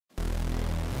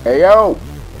Hey yo,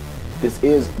 this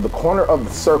is The Corner of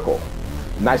the Circle.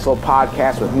 Nice little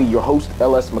podcast with me, your host,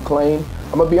 LS McLean.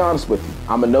 I'm gonna be honest with you,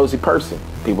 I'm a nosy person.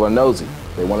 People are nosy.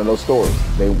 They want to know stories.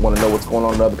 They want to know what's going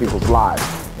on in other people's lives.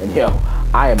 And yo,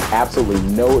 I am absolutely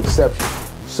no exception.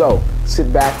 So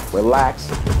sit back, relax,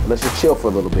 and let's just chill for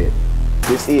a little bit.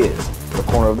 This is The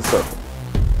Corner of the Circle.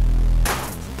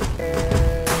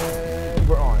 And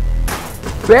we're on.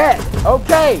 Bet.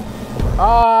 Okay.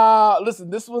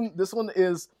 Listen, this one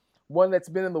is one that's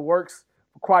been in the works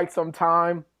for quite some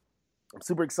time. I'm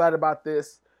super excited about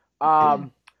this. I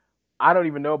don't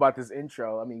even know about this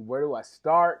intro. I mean, where do I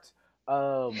start?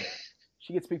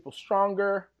 She gets people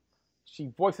stronger.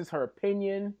 She voices her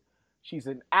opinion. She's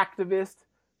an activist.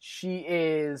 She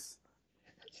is,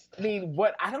 I mean,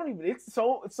 what, I don't even, it's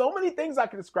so many things I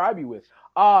can describe you with.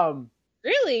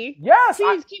 Really? Yes.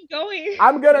 Please keep going.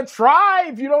 I'm going to try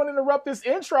if you don't interrupt this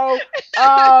intro.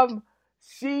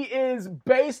 She is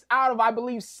based out of, I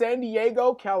believe, San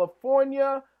Diego,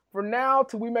 California for now,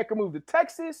 till we make her move to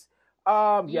Texas.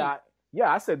 Yeah,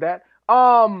 I said that.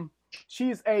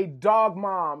 She's a dog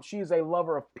mom. She's a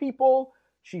lover of people.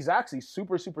 She's actually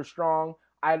super, super strong.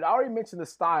 I had already mentioned the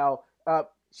style.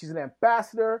 She's an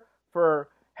ambassador for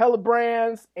hella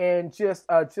brands and she's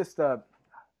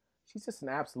just an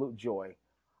absolute joy.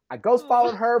 I ghost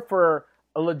followed her for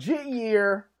a legit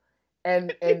year,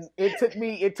 and it took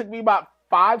me about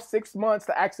 5-6 months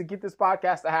to actually get this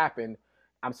podcast to happen.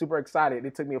 I'm super excited.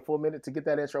 It took me a full minute to get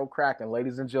that intro cracking.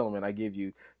 Ladies and gentlemen, I give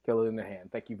you Kill It in the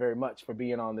Hand. Thank you very much for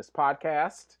being on this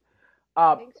podcast.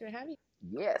 Thanks for having me.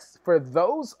 Yes, for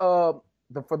those of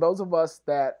us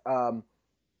that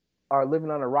are living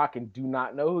on a rock and do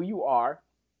not know who you are,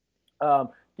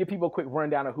 give people a quick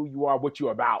rundown of who you are, what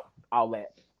you're about. I'll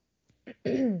let.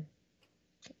 Who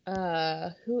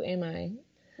am I?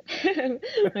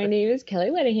 My name is Kelly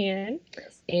Lenahan,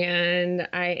 and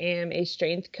I am a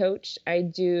strength coach. I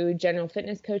do general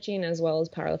fitness coaching as well as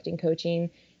powerlifting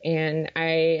coaching, and I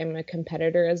am a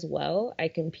competitor as well. I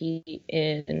compete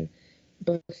in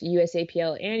both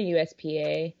USAPL and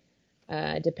USPA,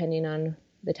 depending on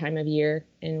the time of year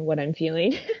and what I'm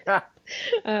feeling.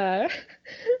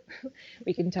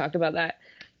 We can talk about that.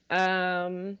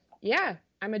 Yeah,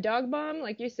 I'm a dog mom,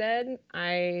 like you said.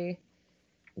 I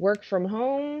work from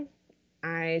home.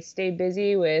 I stay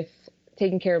busy with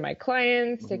taking care of my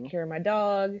clients, taking care of my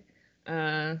dog.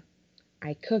 I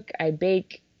cook, I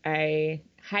bake, I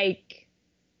hike.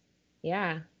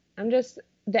 Yeah, I'm just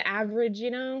the average,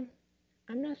 I'm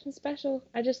nothing special.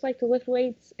 I just like to lift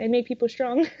weights and make people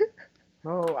strong.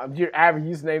 Oh, I'm your average.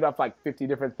 You just named off like 50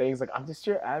 different things. Like, I'm just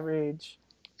your average.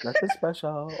 Nothing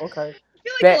special. Okay. I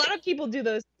feel like a lot of people do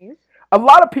those things. A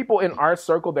lot of people in our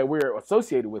circle that we're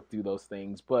associated with do those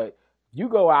things, but you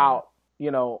go out,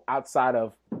 outside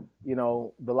of,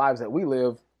 the lives that we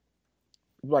live,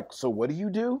 like, so what do you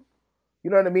do?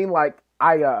 You know what I mean? Like,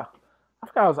 I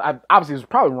forgot, obviously it was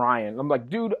probably Ryan. I'm like,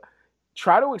 dude,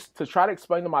 try to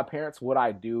explain to my parents what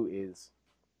I do is,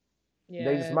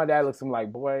 my dad looks at me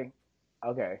like, boy,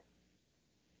 okay.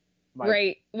 Like,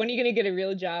 right. When are you going to get a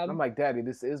real job? I'm like, Daddy,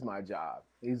 this is my job.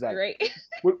 He's like, right.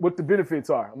 what the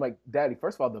benefits are. I'm like, Daddy,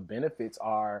 first of all, the benefits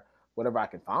are whatever I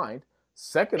can find.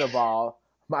 Second of all,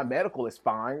 my medical is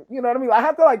fine. You know what I mean? I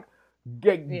have to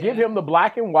give him the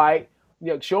black and white,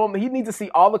 show him. He needs to see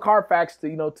all the Carfax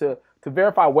to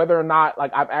verify whether or not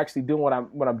like I'm actually doing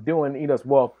what I'm doing. He does,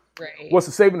 well, right. What's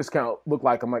the savings account look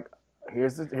like? I'm like,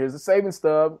 here's the savings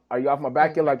stub. Are you off my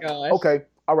back? You're like, gosh. Okay,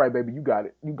 all right, baby, you got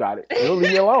it. It'll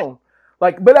leave me alone.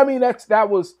 Like, but I mean, that's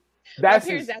my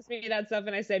parents asked me that stuff,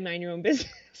 and I said, mind your own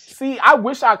business. See, I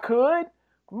wish I could.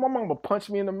 My mom would punch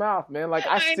me in the mouth, man. Like,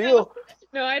 I still.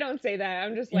 No, I don't say that.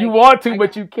 I'm just like. You want to,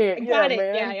 but you can't. I got it.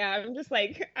 Man. Yeah. I'm just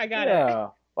like, I got it. Yeah.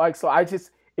 Like, so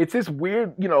it's just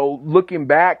weird, looking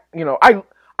back,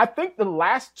 I think the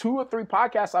last 2 or 3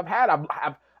 podcasts I've had,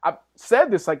 I've said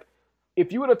this, like,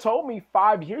 if you would have told me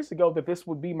 5 years ago that this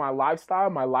would be my lifestyle,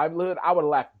 my livelihood, I would have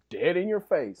laughed dead in your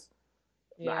face.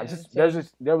 Yeah, there's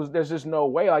just no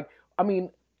way. Like, I mean,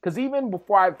 because even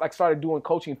before I started doing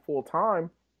coaching full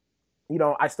time,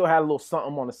 I still had a little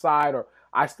something on the side, or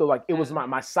I still it was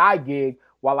my side gig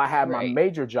while I had my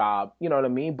major job. You know what I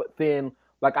mean? But then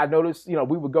I noticed, we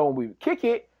would go and we would kick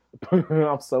it.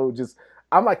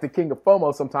 I'm like the king of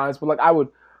FOMO sometimes, but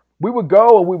we would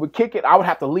go and we would kick it. I would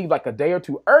have to leave a day or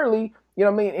 2 early. You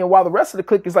know what I mean? And while the rest of the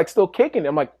clique is still kicking,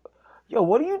 I'm like, yo,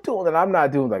 what are you doing that I'm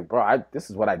not doing? Like, bro, this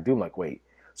is what I do. I'm like, wait.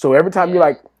 So every time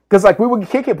you're because we would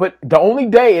kick it, but the only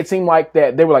day it seemed like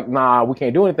that they were like, nah, we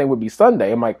can't do anything would be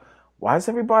Sunday. I'm like, why is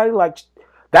everybody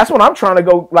that's when I'm trying to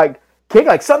go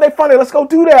kick Sunday funny, let's go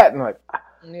do that. And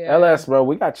LS, bro,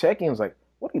 we got check-ins. Like,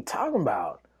 what are you talking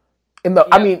about? I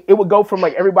Yep. mean, it would go from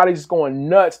like everybody just going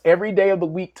nuts every day of the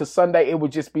week to Sunday. It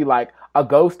would just be like a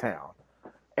ghost town.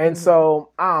 And Hmm. so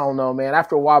I don't know, man.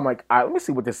 After a while, I'm like, all right, let me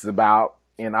see what this is about,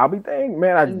 and I'll be thinking,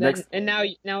 man. And then and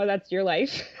now that's your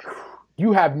life.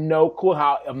 You have no clue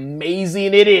how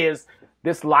amazing it is,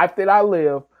 this life that I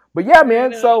live. But yeah, I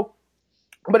man. know. So,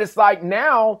 but it's like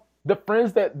now the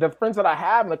friends that I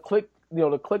have and the clique,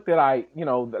 the clique that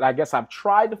that I guess I've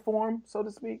tried to form, so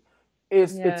to speak,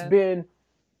 it's Yeah. been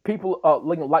people,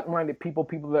 like-minded people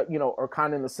that are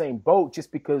kind of in the same boat.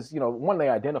 Just because one, they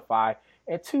identify,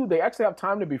 and two, they actually have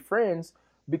time to be friends.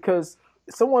 Because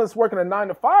someone that's working a 9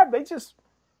 to 5, they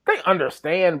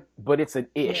understand, but it's an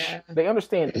ish. Yeah. They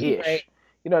understand Right. ish.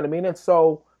 You know what I mean? And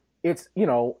so it's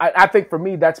I think for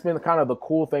me that's been kind of the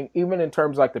cool thing, even in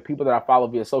terms of like the people that I follow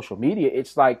via social media.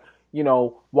 It's like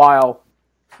while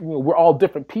we're all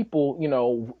different people.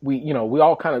 We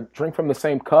all kind of drink from the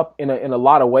same cup in a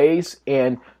lot of ways,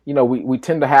 and we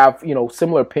tend to have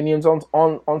similar opinions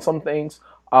on some things.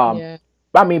 Um, Yeah.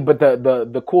 I mean, but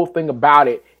the cool thing about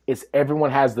it is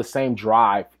everyone has the same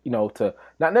drive, to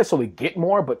not necessarily get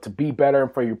more, but to be better,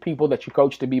 and for your people that you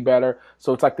coach to be better.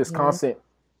 So it's like this Hmm. constant.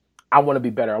 I want to be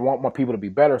better. I want my people to be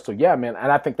better. So yeah, man.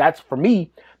 And I think that's, for me,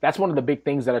 that's one of the big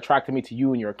things that attracted me to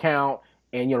you and your account,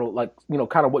 and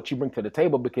kind of what you bring to the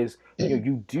table. Because you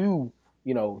do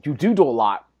a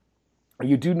lot.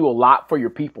 You do a lot for your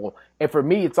people. And for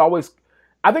me,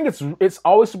 I think it's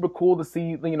always super cool to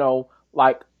see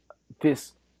like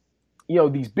this,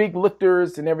 these big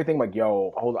lifters and everything. Like,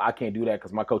 yo, hold on, I can't do that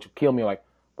because my coach will kill me. Like,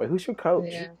 wait, who's your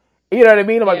coach? Yeah. You know what I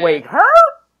mean? I'm like, Yeah. wait, her?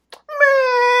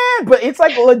 Man, but it's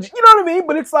like legit, you know what I mean?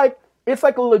 But it's like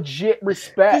a legit Did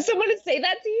respect. someone say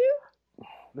that to you?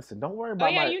 Listen, don't worry Oh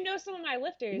about yeah, my. you know some of my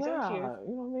lifters, don't you? Yeah,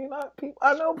 you know what I mean.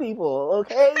 I know people.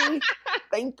 Okay,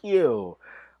 thank you.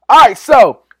 All right,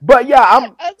 so, but yeah, I'm. I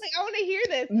was like, I want to hear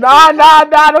this. Nah.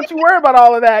 Don't you worry about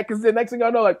all of that, because the next thing I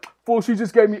know, like, fool, she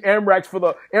just gave me AMRAPs for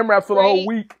the whole Right?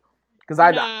 week. Because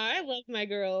Nah, I love my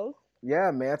girls.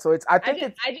 yeah, man. So I I think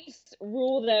just it's I just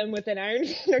rule them with an iron.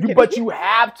 No kidding. but you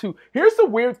have to. Here's the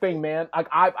weird thing, man. Like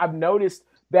I've noticed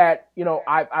that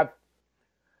I've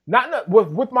not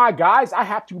with my guys. I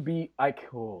have to be like,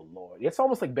 oh Lord, it's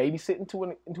almost like babysitting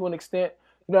to an extent.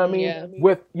 You know what I mean? Yeah.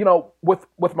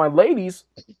 With my ladies,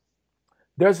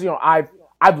 there's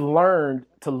I've learned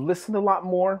to listen a lot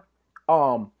more.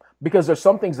 Because there's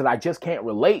some things that I just can't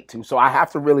relate to. So I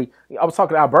have to really. I was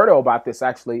talking to Alberto about this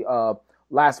actually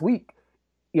last week.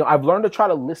 I've learned to try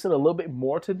to listen a little bit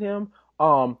more to them.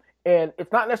 And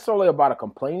it's not necessarily about a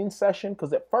complaining session,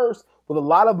 because at first, with a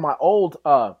lot of my old,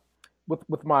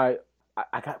 with my,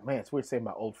 I got, man, it's weird saying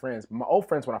my old friends. But my old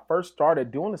friends, when I first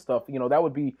started doing this stuff, that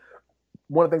would be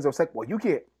one of the things I was like, well, you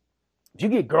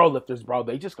get girl lifters, bro.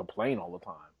 They just complain all the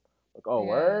time. Like, oh, Yeah.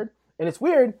 word. And it's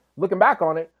weird looking back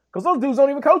on it, because those dudes don't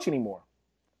even coach anymore.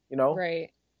 You know.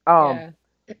 Right. Um.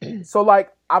 Yeah. So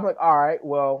like, I'm like, all right,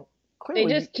 well, They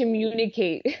clearly just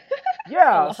communicate a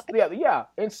yeah, lot. yeah.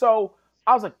 And so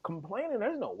I was like, complaining?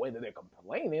 There's no way that they're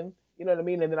complaining. You know what I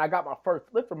mean? And then I got my first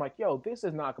lift. I'm like, yo, this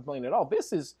is not complaining at all.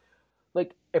 This is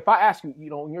like, if I ask you,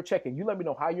 when you're checking, you let me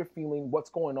know how you're feeling, what's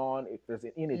going on, if there's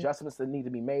any Mm. adjustments that need to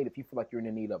be made, if you feel like you're in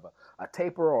the need of a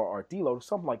taper or a deload or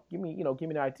something, like, give me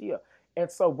an idea. And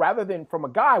so rather than from a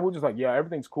guy, we're just like, yeah,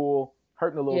 everything's cool,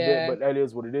 hurting a little bit, Yeah. but that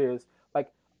is what it is.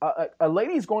 Like, a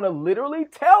lady's going to literally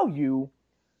tell you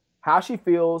how she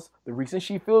feels, the reason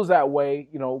she feels that way,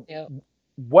 Yep.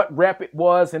 what rep it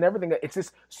was and everything. It's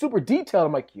just super detailed.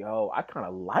 I'm like, yo, I kind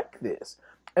of like this.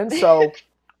 And so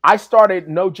I started,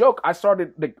 no joke, I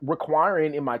started like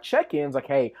requiring in my check-ins, like,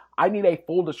 hey, I need a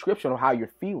full description of how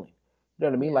you're feeling. You know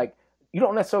what I mean? Yeah. Like, you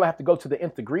don't necessarily have to go to the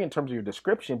nth degree in terms of your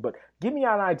description, but give me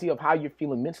an idea of how you're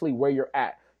feeling mentally, where you're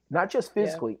at, not just Yeah.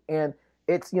 physically. And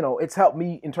it's helped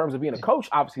me in terms of being a coach,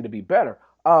 obviously, to be better.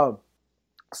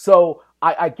 So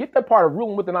I get that part of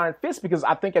ruling with an iron fist, because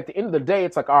I think at the end of the day,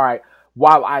 it's like, all right,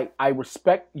 while I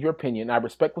respect your opinion, I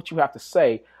respect what you have to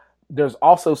say, there's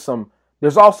also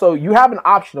you have an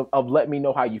option of letting me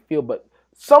know how you feel. But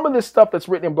some of this stuff that's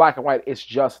written in black and white, it's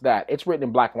just that. It's written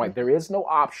in black and white. There Mhm. is no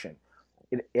option.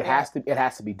 It Yeah.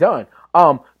 has to be done.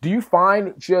 Do you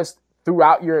find just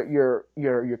throughout your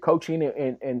coaching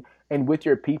and with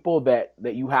your people that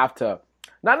you have to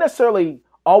not necessarily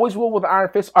always rule with iron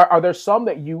fist? Are there some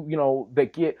that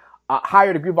that get a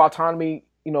higher degree of autonomy,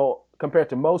 compared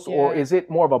to most, or Yeah. is it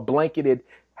more of a blanketed,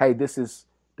 hey, this is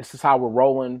how we're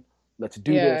rolling, let's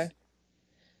do Yeah. this?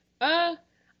 Uh,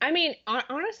 I mean,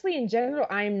 honestly, in general,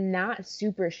 I'm not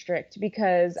super strict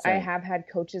because I Same. have had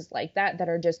coaches like that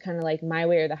are just kind of like my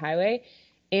way or the highway.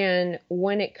 And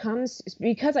when it comes,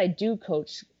 because I do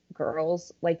coach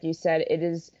girls, like you said,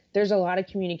 there's a lot of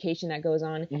communication that goes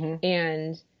on. Mm-hmm.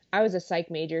 And I was a psych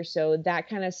major, so that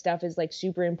kind of stuff is like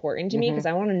super important to me Mm-hmm. because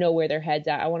I want to know where their head's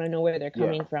at. I want to know where they're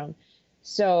coming from.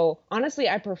 So honestly,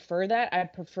 I prefer that. I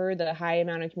prefer the high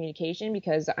amount of communication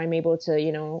because I'm able to,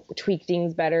 you know, tweak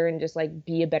things better and just like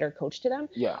be a better coach to them.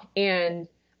 Yeah. And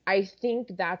I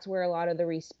think that's where a lot of the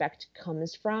respect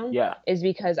comes from. Yeah. Is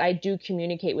because I do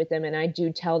communicate with them and I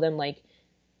do tell them, like,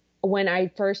 when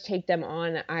I first take them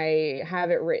on, I have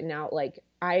it written out, like,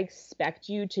 I expect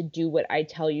you to do what I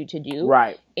tell you to do.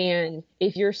 Right. And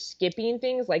if you're skipping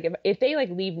things, like if they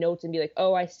like leave notes and be like,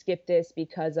 oh, I skipped this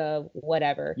because of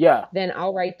whatever. Yeah. Then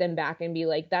I'll write them back and be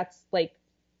like, that's like,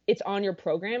 it's on your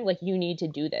program. Like, you need to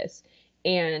do this.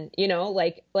 And, you know,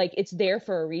 like it's there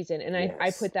for a reason. And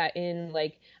I put that in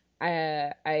like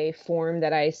a form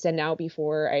that I send out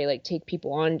before I like take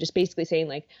people on, just basically saying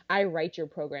like, I write your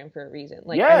program for a reason.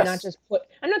 Like, I'm not just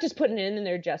putting it in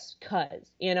there just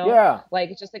cause, you know. Yeah. Like,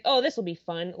 it's just like, oh, this will be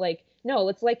fun. Like, no,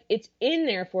 it's like, it's in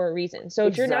there for a reason. So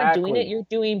if you're not doing it, you're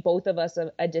doing both of us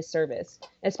a disservice,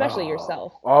 especially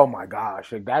yourself. Oh my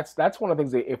gosh, like, that's one of the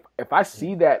things that if I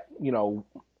see that, you know,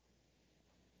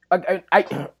 I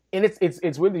and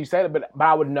it's weird that you said it, but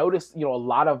I would notice, you know, a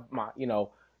lot of my, you know,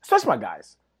 especially my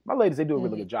guys, my ladies, they do a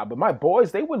really good job, but my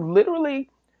boys, they would literally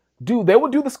do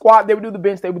the squat, they would do the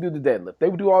bench, they would do the deadlift, they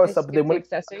would do all that stuff, but then when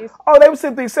accessories. Oh, they would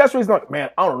skip the accessories. Like,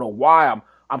 man, I don't know why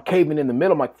I'm caving in the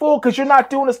middle. I'm like, fool, because you're not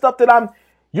doing the stuff that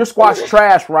your squat's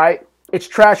trash, right? It's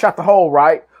trash out the hole,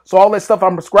 right? So all that stuff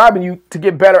I'm prescribing you to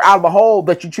get better out of the hole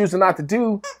that you're choosing not to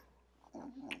do,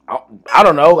 I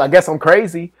don't know. I guess I'm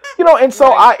crazy, you know. And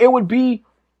so it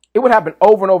would happen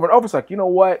over and over and over. It's like, you know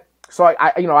what? So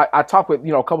I talk with,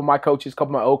 you know, a couple of my coaches, a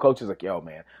couple of my old coaches, like, yo,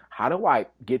 man, how do I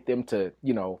get them to,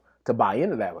 you know, to buy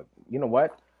into that? Like, you know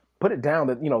what? Put it down,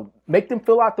 that, you know, make them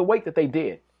fill out the weight that they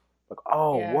did. Like,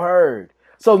 oh, word.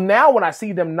 So now when I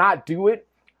see them not do it,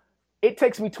 it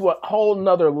takes me to a whole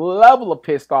nother level of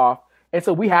pissed off. And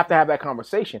so we have to have that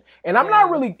conversation. And I'm not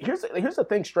really, here's the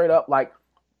thing straight up, like,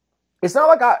 it's not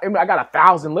like I got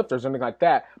 1,000 lifters or anything like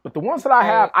that, but the ones that I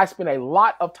have, I spend a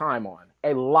lot of time on,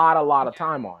 a lot of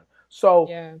time on. So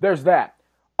there's that.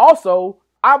 Also,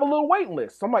 I have a little waiting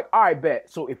list. So I'm like, all right,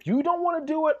 bet. So if you don't want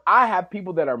to do it, I have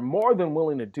people that are more than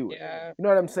willing to do it. Yeah. You know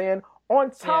what I'm saying?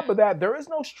 On top of that, there is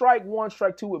no strike one,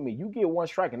 strike two with me. You get one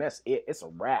strike and that's it. It's a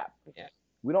wrap. Yeah.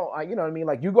 We don't, you know what I mean?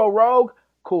 Like, you go rogue,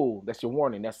 cool. That's your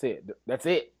warning. That's it. That's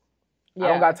it. Yeah. I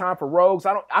don't got time for rogues.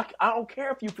 I don't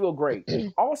care if you feel great.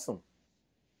 Awesome.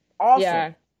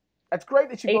 Yeah. That's great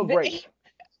that you feel great.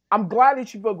 I'm glad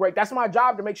that you feel great. That's my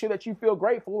job, to make sure that you feel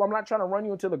grateful. I'm not trying to run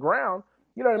you into the ground.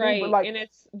 You know what I mean? But like, and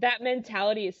it's that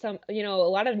mentality is you know, a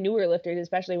lot of newer lifters,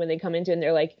 especially when they come into it and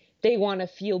they're like, they want to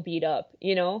feel beat up,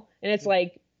 you know? And it's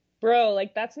like, bro,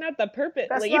 like, that's not the purpose.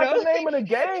 That's like, not the name of the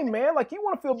game, man. Like, you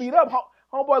want to feel beat up.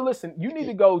 Homeboy, listen, you need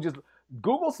to go just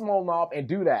Google Smolnov and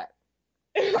do that.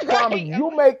 I promise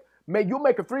you'll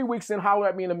make a 3 weeks and holler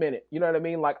at me in a minute. You know what I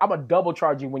mean? Like, I'm going to double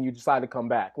charge you when you decide to come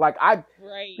back. Like,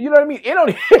 you know what I mean? It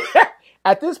don't,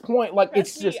 at this point, like,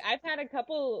 Trust it's just. I've had a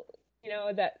couple, you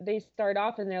know, that they start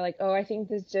off and they're like, oh, I think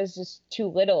this is just too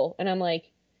little. And I'm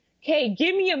like, hey,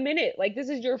 give me a minute. Like, this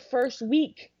is your first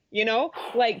week, you know?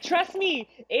 Like, trust me,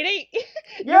 it ain't.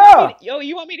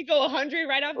 You want me to go 100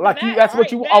 right off the bat? Like, that's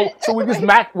what you. Oh, so we just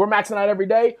we're maxing out every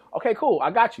day. Okay, cool.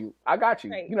 I got you.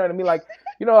 Right. You know what I mean? Like,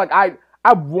 you know, like I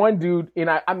have one dude,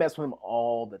 and I mess with him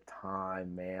all the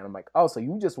time, man. I'm like, oh, so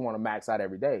you just want to max out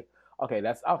every day? Okay,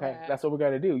 that's okay. Yeah. That's what we're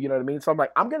gonna do. You know what I mean? So I'm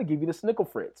like, I'm gonna give you the Snickle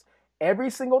Fritz every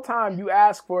single time you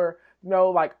ask for, you know,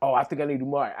 like, oh, I think I need to do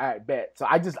more. All right, bet. So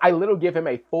I literally give him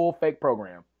a full fake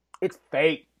program. It's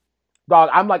fake, dog.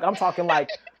 I'm talking like,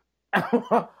 I'm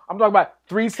talking about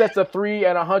 3 sets of 3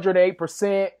 at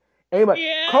 108%. And he's like,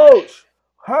 Coach,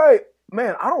 hey,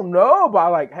 man, I don't know,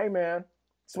 but like, hey, man,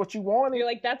 it's what you wanted. You're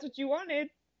like, that's what you wanted.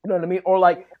 You know what I mean? Or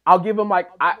like, I'll give him like,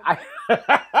 I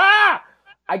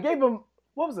gave him,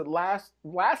 what was it, last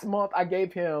month I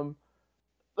gave him,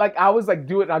 like, I was like,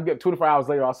 do it, and I'll get 24 hours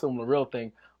later, I'll send him the real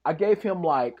thing. I gave him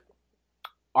like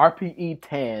RPE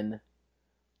 10,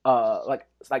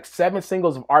 like 7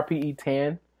 singles of RPE 10.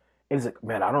 And he's like,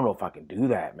 man, I don't know if I can do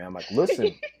that, man. I'm like,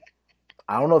 listen,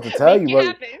 I don't know what to tell you,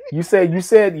 but you said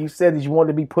that you wanted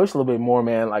to be pushed a little bit more,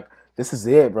 man. Like, this is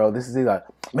it, bro. This is it. Like,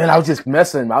 man, I was just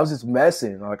messing.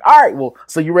 I'm like, all right, well,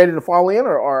 so you ready to fall in,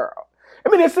 or I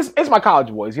mean, it's my college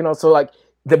boys, you know. So like,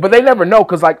 but they never know,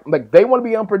 because like they want to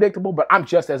be unpredictable, but I'm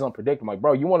just as unpredictable. Like,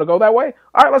 bro, you want to go that way?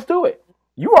 All right, let's do it.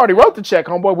 You already wrote the check,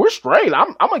 homeboy. We're straight.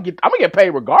 I'm gonna get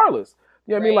paid regardless.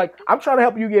 You know what I mean? Like, I'm trying to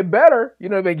help you get better. You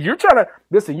know what I mean? You're trying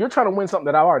to win something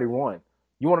that I already won.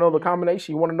 You want to know the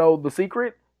combination? You want to know the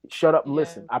secret? Shut up and Yeah.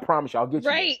 listen. I promise you, I'll get you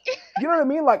Right. this. You know what I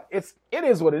mean? Like it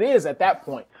is what it is at that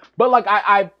point. But like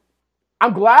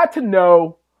I'm glad to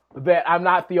know that I'm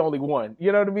not the only one.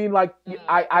 You know what I mean? Like For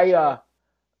I sure.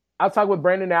 I was talking with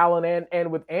Brandon Allen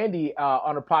and with Andy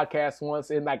on a podcast once,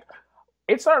 and like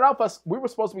it started off us. We were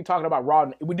supposed to be talking about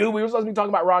Raw. We were supposed to be talking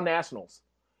about Raw Nationals,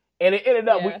 and it ended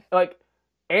up Yeah. like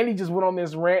Andy just went on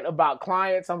this rant about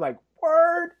clients. I'm like,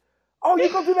 word. Oh,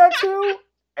 you gonna do that too?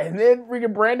 And then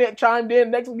freaking Brandon chimed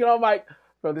in. Next thing you know, I'm like,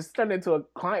 bro, this turned into a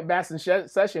client bashing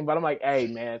session. But I'm like, hey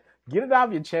man, get it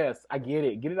off your chest. I get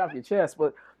it. Get it off your chest.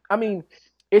 But I mean,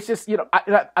 it's just, you know,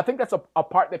 I think that's a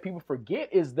part that people forget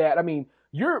is that, I mean,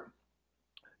 you're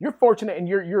fortunate and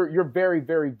you're very,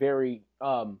 very, very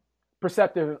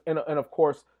perceptive and of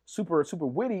course super, super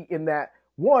witty in that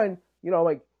one, you know,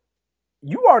 like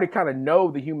you already kind of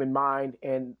know the human mind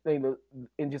and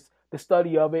just the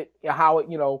study of it, how it,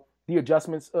 you know, the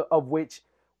adjustments of which,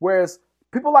 whereas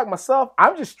people like myself,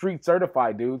 I'm just street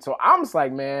certified, dude. So I'm just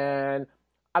like, man,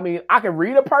 I mean, I can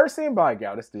read a person, but like,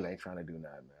 yo, this dude ain't trying to do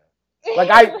nothing, man. Like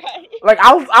Right. like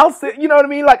I'll sit, you know what I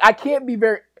mean? Like I can't be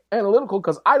very analytical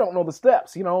because I don't know the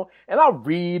steps, you know. And I'll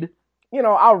read, you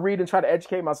know, I'll read and try to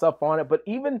educate myself on it. But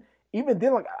even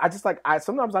then, like I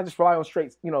sometimes I just rely on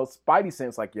straight, you know, spidey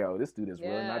sense. Like, yo, this dude is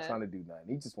really not Yeah. trying to do nothing.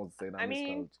 He just wants to say, I I'm his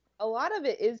mean, coach. a lot of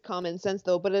it is common sense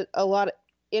though, but a lot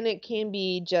and it can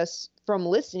be just from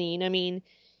listening. I mean,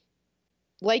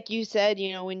 like you said,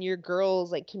 you know, when your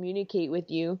girls like communicate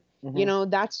with you, you Mhm. know,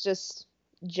 that's just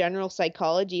general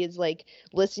psychology is like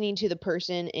listening to the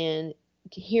person and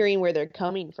hearing where they're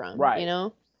coming from, you Right.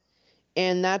 know?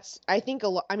 And that's, I think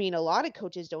I mean, a lot of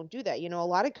coaches don't do that. You know, a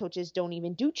lot of coaches don't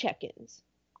even do check-ins,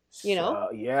 you know?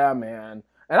 So yeah, man.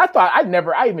 And I thought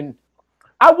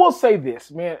I will say this,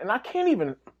 man, and I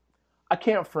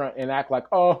can't front and act like,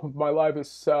 oh, my life is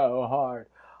so hard.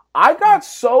 I got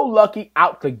so lucky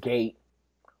out the gate.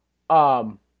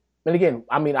 And again,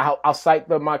 I mean, I'll cite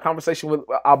my conversation with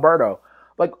Alberto.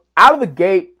 Like out of the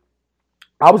gate,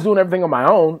 I was doing everything on my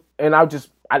own, and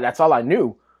that's all I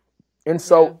knew. And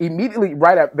so immediately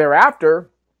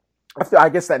thereafter, after I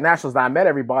guess that nationals that I met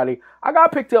everybody, I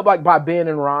got picked up like by Ben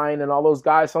and Ryan and all those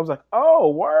guys. So I was like, oh,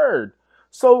 word.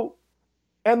 So,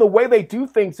 and the way they do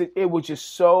things, it was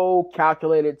just so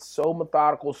calculated, so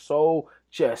methodical, so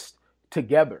just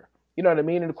together. You know what I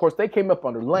mean? And of course, they came up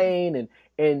under Lane,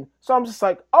 and so I'm just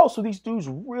like, oh, so these dudes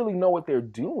really know what they're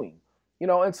doing, you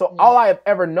know. And so all I have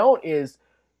ever known is,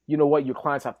 you know what, your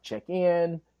clients have to check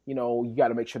in. You know, you got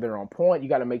to make sure they're on point. You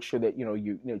got to make sure that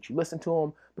you listen to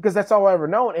them because that's all I ever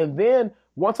known. And then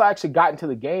once I actually got into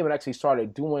the game and actually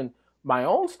started doing my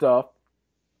own stuff,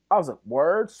 I was like,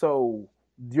 word. So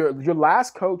your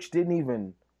last coach didn't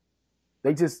even.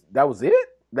 That was it.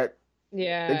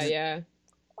 Yeah.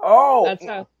 Oh, That's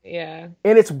how. Yeah.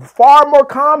 and it's far more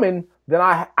common than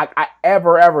I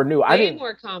ever knew. I Way didn't.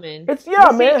 more common. It's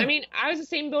man. I mean, I was the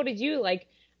same boat as you. Like,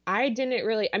 I didn't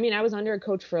really. I mean, I was under a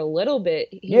coach for a little bit.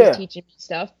 He was teaching me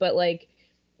stuff, but like,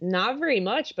 not very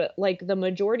much. But like, the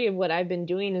majority of what I've been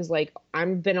doing is like,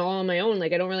 I've been all on my own.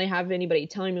 Like, I don't really have anybody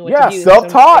telling me what to do. Yeah,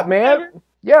 self-taught, man. Whatever.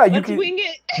 Yeah, Let's wing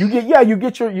it. you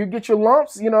get your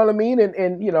lumps. You know what I mean?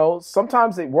 And you know,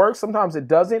 sometimes it works, sometimes it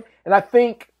doesn't. And I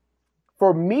think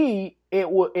for me,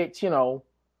 it's you know.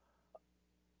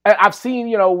 I've seen,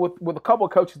 you know, with a couple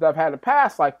of coaches that I've had in the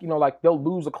past, like, you know, like they'll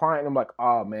lose a client and I'm like,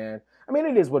 oh man. I mean,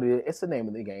 it is what it is. It's the name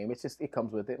of the game. It's just, it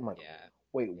comes with it. I'm like,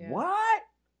 wait, what?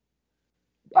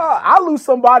 I lose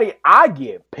somebody, I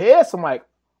get pissed. I'm like,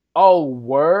 oh,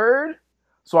 word?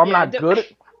 So I'm not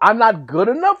good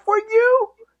enough for you?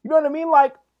 You know what I mean?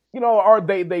 Like, you know, or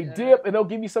they dip and they'll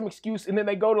give you some excuse and then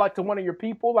they go like to one of your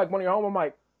people, like one of your home. I'm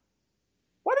like,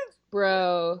 what is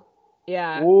Bro.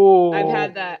 Yeah. Ooh. I've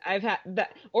had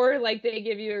that. Or like they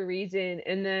give you a reason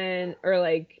and then, or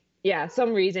like, yeah,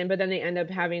 some reason, but then they end up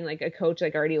having like a coach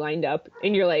like already lined up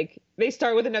and you're like, they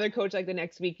start with another coach like the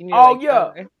next week and you're like,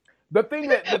 yeah. The thing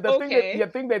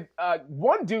that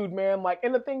one dude, man, like,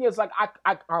 and the thing is, like,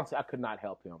 I honestly, I could not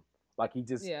help him. Like, he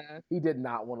did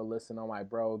not want to listen. I'm like,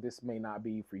 bro, this may not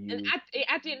be for you. And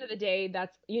at the end of the day,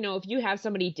 that's, you know, if you have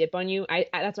somebody dip on you, I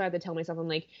that's what I have to tell myself. I'm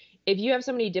like, if you have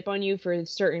somebody dip on you for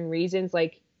certain reasons,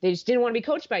 like they just didn't want to be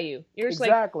coached by you. You're just like,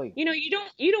 you know, you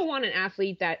don't want an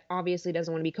athlete that obviously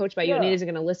doesn't want to be coached by you and it isn't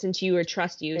going to listen to you or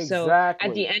trust you. So at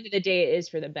the end of the day, it is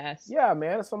for the best. Yeah,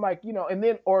 man. So I'm like, you know, and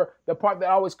then, or the part that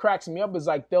always cracks me up is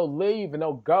like, they'll leave and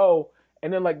they'll go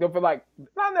and then like, they'll feel like,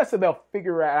 not necessarily they'll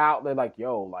figure it out. They're like,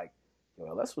 yo,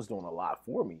 Les was doing a lot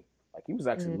for me. Like he was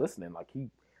actually listening. Like he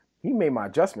made my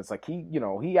adjustments. Like he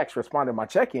actually responded to my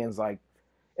check-ins. Like,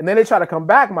 and then they try to come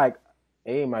back. I'm like,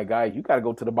 hey, my guy, you got to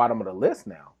go to the bottom of the list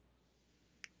now.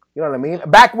 You know what I mean?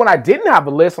 Back when I didn't have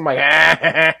a list, I'm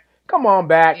like, come on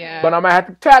back. Yeah. But I'm going to have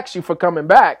to tax you for coming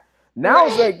back. Now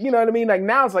it's like, you know what I mean? Like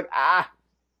now it's like, I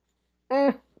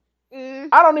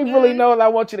don't even really know that I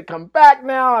want you to come back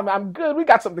now. I'm good. We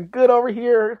got something good over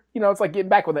here. You know, it's like getting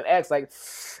back with an ex. Like,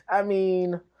 I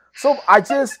mean, so I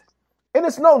just, and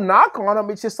it's no knock on them.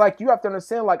 It's just like, you have to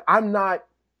understand, like, I'm not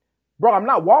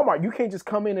Walmart. You can't just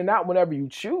come in and out whenever you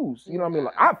choose. You know what I mean?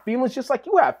 Like, I have feelings just like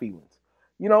you have feelings.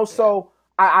 You know, so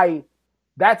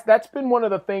that's been one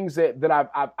of the things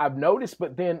that I've noticed.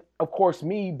 But then, of course,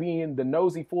 me being the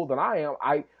nosy fool that I am,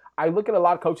 I look at a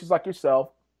lot of coaches like yourself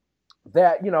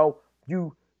that, you know,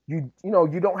 you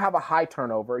don't have a high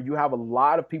turnover. You have a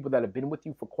lot of people that have been with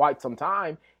you for quite some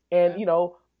time, and you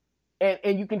know,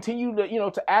 and you continue to, you know,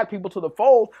 to add people to the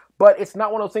fold. But it's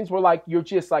not one of those things where like you're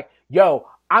just like, yo,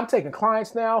 I'm taking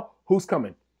clients now. Who's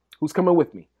coming? Who's coming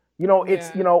with me? You know, it's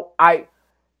you know, I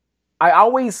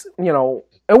always, you know,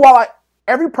 and while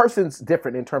every person's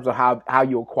different in terms of how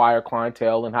you acquire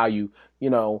clientele and how you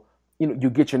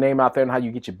get your name out there and how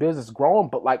you get your business growing.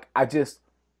 But like I just,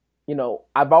 you know,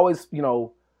 I've always, you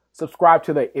know, subscribed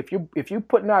to the if you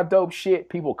putting out dope shit,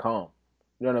 people come.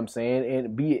 You know what I'm saying?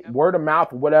 And be it word of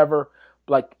mouth or whatever,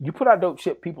 like you put out dope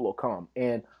shit, people will come.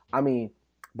 And I mean,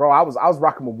 bro, I was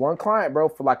rocking with one client, bro,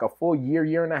 for like a full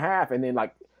year and a half, and then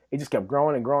like it just kept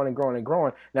growing and growing and growing and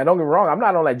growing. Now don't get me wrong, I'm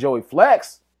not on that Joey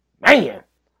Flex, man.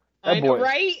 I know,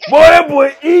 right? Boy, that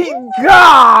boy eat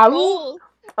God.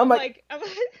 I'm like,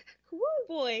 woo,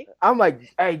 boy. I'm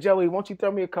like, hey Joey, won't you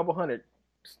throw me a couple hundred?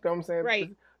 You know what I'm saying? Right.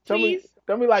 Throw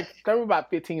me about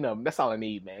 15 of them. That's all I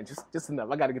need, man. Just enough.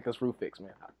 I got to get this roof fixed,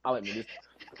 man. I'll let me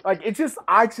just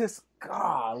like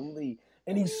golly.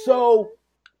 And he's so.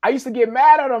 I used to get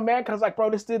mad at him, man, because like, bro,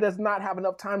 this dude does not have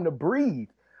enough time to breathe.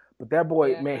 But that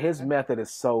boy, man, his method is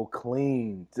so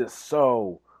clean, just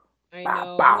so. I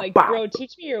know, bro,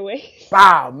 teach me your ways.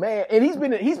 Wow, man, and he's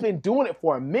been doing it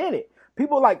for a minute.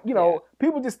 People like, you know,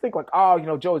 people just think like, oh, you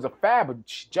know, Joey's a fad, but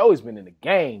Joey's been in the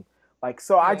game. Like,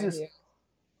 so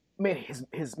man,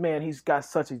 his man, he's got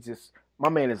such a my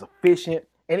man is efficient,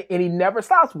 and he never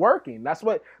stops working. That's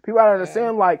what people gotta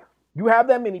understand. Like, you have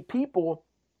that many people,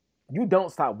 you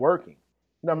don't stop working.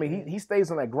 You know what I mean? He stays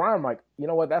on that grind. Like, you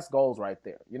know what? That's goals right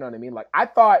there. You know what I mean? Like, I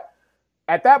thought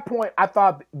at that point,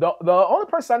 the only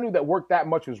person I knew that worked that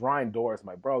much was Ryan Doris. I'm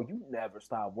like, bro, you never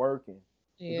stop working.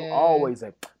 Yeah. You're always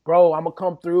like, bro, I'm gonna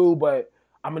come through, but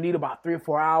I'm gonna need about 3 or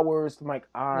 4 hours. I'm like,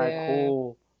 all right,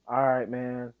 cool. All right,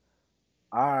 man.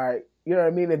 All right. You know what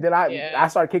I mean? And then I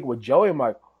started kicking with Joey. I'm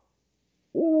like,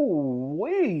 ooh,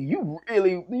 you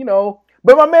really, you know.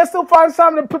 But my man still finds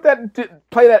time to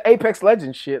play that Apex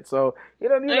Legends shit. So, you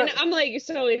know. I'm like,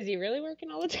 so is he really working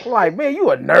all the time? I'm like, man,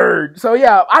 you a nerd. So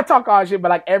yeah, I talk all shit, but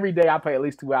like every day I play at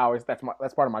least 2 hours. That's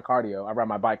part of my cardio. I ride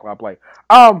my bike while I play.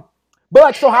 But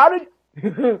like, so how did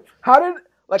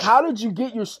you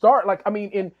get your start? Like, I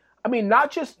mean,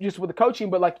 not just with the coaching,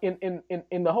 but like in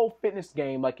the whole fitness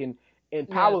game, like in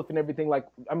powerlifting and everything. Like,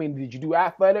 I mean, did you do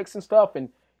athletics and stuff, and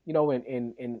you know,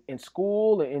 in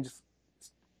school, and just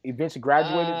eventually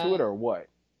graduated to it, or what?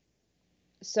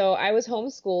 So I was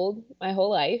homeschooled my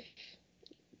whole life.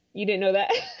 You didn't know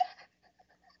that?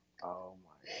 Oh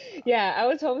my God. Yeah, I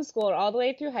was homeschooled all the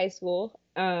way through high school.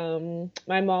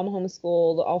 My mom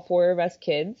homeschooled all 4 of us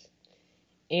kids,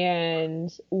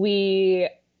 and I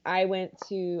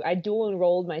dual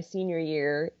enrolled my senior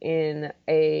year in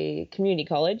a community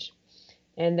college.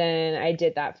 And then I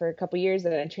did that for a couple years.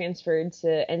 Then I transferred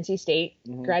to NC State,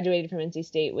 graduated from NC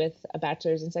State with a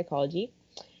bachelor's in psychology.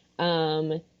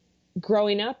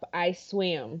 Growing up, I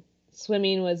swam.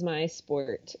 Swimming was my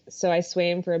sport. So I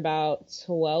swam for about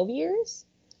 12 years,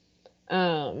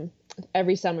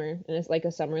 every summer. And it's like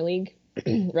a summer league,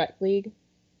 rec league.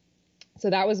 So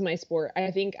that was my sport.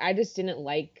 I think I just didn't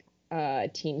like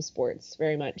team sports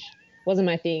very much. Wasn't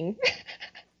my thing.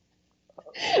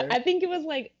 Okay. I think it was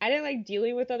like I didn't like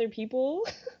dealing with other people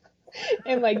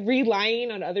and like relying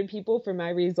on other people for my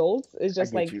results. It's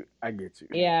just I get you.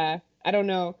 Yeah, I don't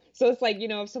know. So it's like, you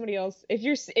know, if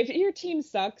your team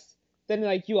sucks, then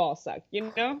like you all suck,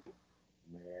 you know?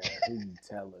 Man, who you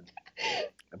telling?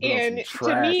 And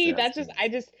to me, that's just I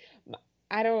just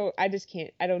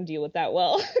can't. I don't deal with that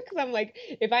well because I'm like,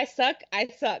 if I suck, I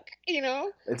suck. You know.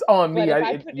 It's on me.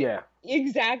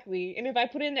 Exactly. And if I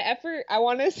put in the effort, I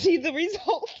want to see the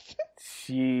results.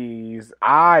 Jeez,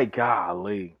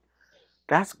 golly,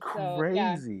 that's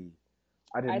crazy.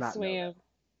 I did not swam. Know that.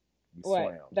 You what?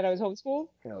 Swam. That I was homeschooled?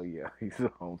 Hell yeah, he's a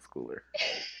homeschooler.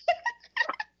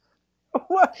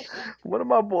 What? One of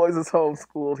my boys is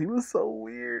homeschooled. He was so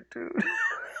weird, dude.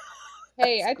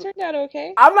 Hey, I turned out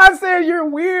okay. I'm not saying you're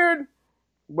weird.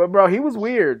 But bro, he was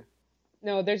weird.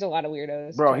 No, there's a lot of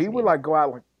weirdos. Bro, trust he would me. like go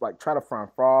out like try to find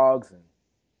frogs, and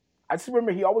I just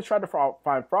remember he always tried to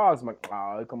find frogs. I'm like,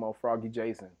 oh, come on, Froggy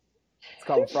Jason. Let's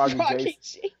call him Froggy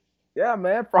Jason. Yeah,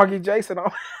 man, Froggy Jason.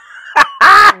 Oh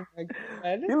my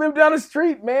God. He lived down the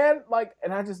street, man. Like,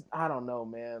 and I don't know,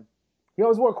 man. He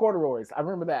always wore corduroys. I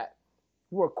remember that.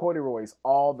 He wore corduroys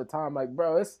all the time. Like,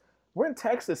 bro, we're in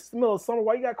Texas, it's the middle of summer.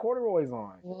 Why you got corduroys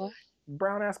on? What?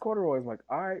 Brown ass corduroys. I'm like,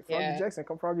 all right, Froggy Jason,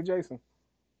 come Froggy Jason.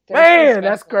 They're so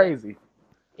That's special. crazy.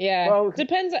 Yeah, Well,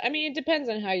 depends. I mean, it depends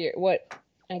on how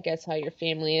I guess how your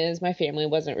family is. My family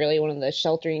wasn't really one of the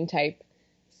sheltering type,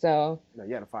 so no,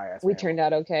 you had a fire ass. we turned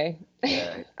out okay.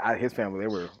 Yeah, his family,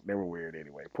 they were weird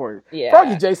anyway. Poor Yeah.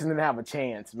 Froggy Jason didn't have a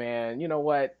chance, man. You know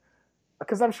what?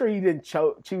 Because I'm sure he didn't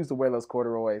choose to wear those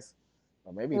corduroys.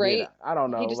 Or maybe he did. I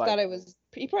don't know. He just thought it was.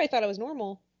 He probably thought it was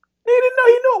normal. He didn't know.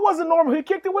 He knew it wasn't normal. He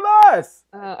kicked it with us.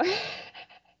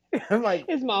 Like,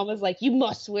 his mom was like, "You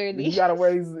must wear these. You gotta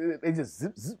wear these." They just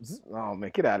zip, zip, zip. Oh man,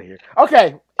 get out of here.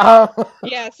 Okay.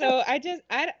 Yeah. So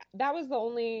that was the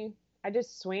only. I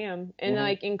just swam, and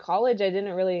like in college,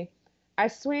 I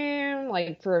swam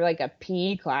like for like a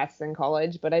PE class in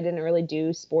college, but I didn't really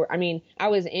do sport. I mean, I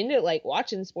was into like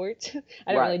watching sports.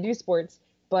 I didn't really do sports,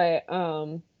 but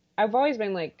I've always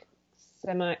been like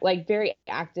very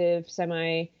active,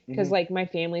 because like my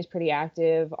family's pretty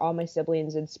active. All my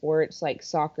siblings in sports, like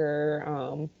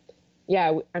soccer.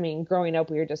 Yeah, I mean, growing up,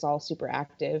 we were just all super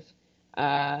active.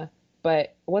 But I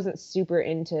wasn't super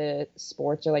into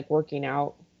sports or like working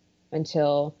out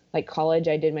until like college.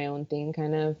 I did my own thing,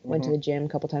 kind of went to the gym a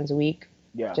couple times a week,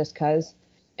 just cause.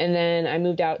 And then I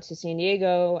moved out to San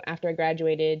Diego after I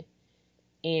graduated,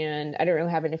 and I didn't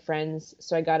really have any friends,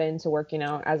 so I got into working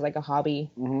out as like a hobby.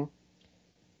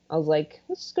 I was like,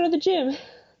 let's just go to the gym.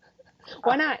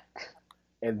 Why not?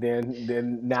 And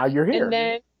then now you're here. And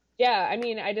then, yeah, I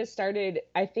mean, I just started,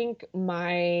 I think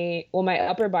my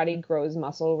upper body grows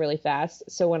muscle really fast.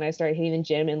 So when I started hitting the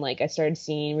gym and like I started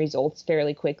seeing results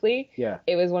fairly quickly,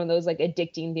 it was one of those like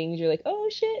addicting things. You're like, oh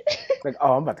shit. Like,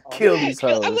 oh, I'm about to kill these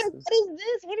hoes. I'm like, what is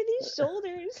this? What are these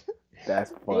shoulders?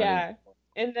 That's funny. Yeah.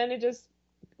 And then it just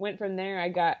went from there.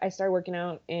 I started working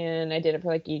out, and I did it for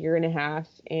like a year and a half,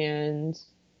 and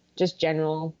just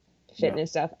general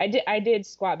fitness stuff. I did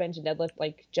squat, bench, and deadlift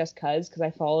like just because I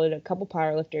followed a couple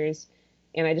powerlifters,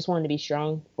 and I just wanted to be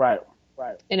strong. Right.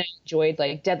 And I enjoyed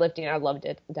like deadlifting. I loved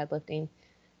it, deadlifting.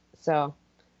 So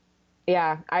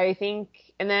yeah, I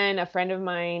think. And then a friend of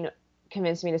mine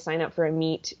convinced me to sign up for a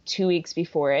meet 2 weeks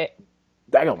before it.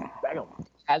 Damn.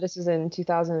 Yeah, this was in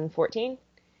 2014,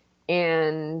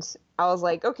 and I was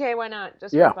like, okay, why not?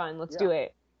 Just for fun, let's do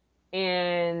it.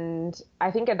 And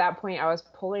I think at that point I was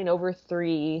pulling over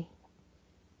 3.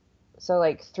 So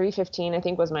like 315, I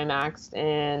think, was my max,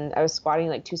 and I was squatting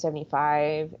like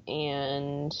 275,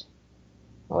 and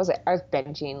what was it? I was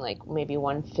benching like maybe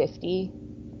 150,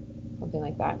 something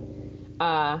like that.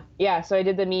 Yeah, so I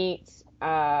did the meet.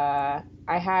 I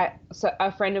had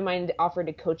a friend of mine offered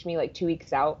to coach me like 2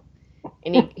 weeks out,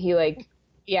 and he like,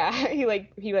 yeah,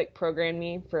 he programmed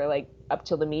me for like up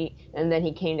till the meet, and then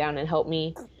he came down and helped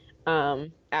me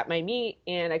at my meet,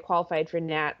 and I qualified for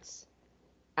Nats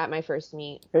at my first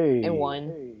meet and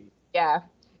won. Yeah,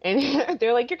 and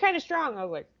they're like, you're kind of strong. I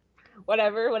was like,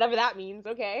 whatever that means.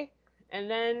 Okay. And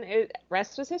then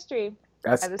rest was history.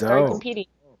 That's dope. Started competing.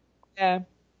 Yeah.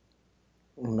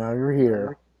 Now you're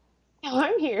here. Now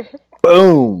I'm here.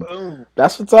 Boom.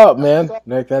 That's what's up, man.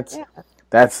 Nick, that's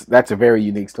a very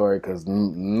unique story, because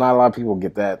not a lot of people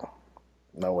get that.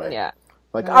 No way. Yeah.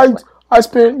 Like, I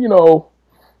spent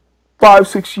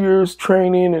 5-6 years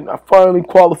training, and I finally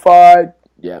qualified.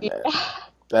 Yeah, man.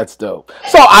 That's dope.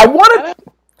 So I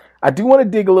do want to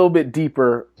dig a little bit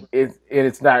deeper.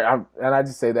 It's not, and I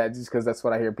just say that just because that's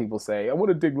what I hear people say. I want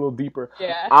to dig a little deeper.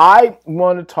 Yeah. I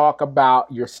want to talk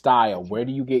about your style. Where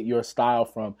do you get your style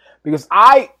from? Because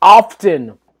I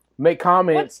often make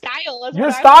comments. What style?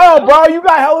 Your style, bro. You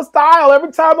got hella style.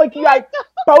 Every time, like, you like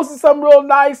posted something real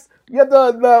nice. You have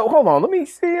the hold on. Let me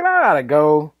see. I gotta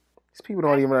go. These people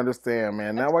don't even understand,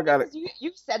 man. Now I got it.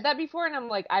 You've said that before, and I'm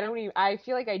like, I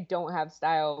feel like I don't have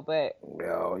style, but.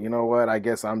 Well, you know what? I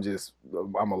guess I'm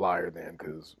a liar then,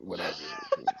 because whatever.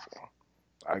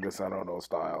 I guess I don't know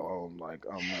style.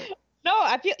 No,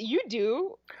 I feel you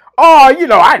do. Oh,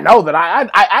 I know that I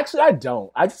actually I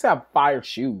don't. I just have fire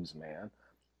shoes, man.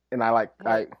 And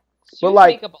Shoes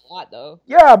make up a lot, though.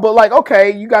 Yeah, but like,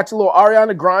 okay, you got your little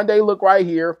Ariana Grande look right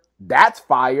here. That's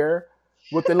fire.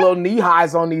 With the little knee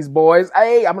highs on these boys.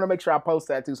 Hey, I'm going to make sure I post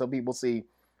that too so people see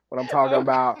what I'm talking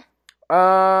about.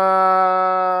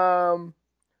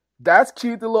 That's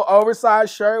cute. The little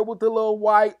oversized shirt with the little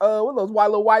white, with those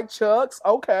little white chucks.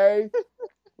 Okay,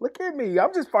 look at me.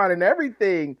 I'm just finding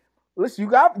everything. Listen,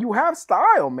 you have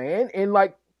style, man, and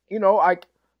like like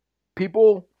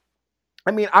people.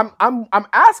 I mean, I'm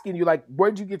asking you, like,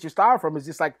 where'd you get your style from? Is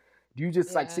just like, do you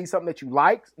just like Yeah. see something that you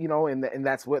like, and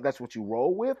that's what you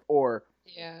roll with, or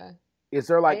Yeah. is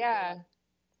there like, Yeah.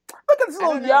 look at this I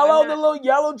little don't know. I'm the not. little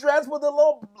yellow dress with the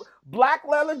little black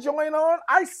leather joint on?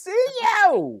 I see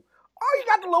you. Oh, you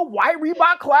got the little white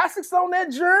Reebok Classics on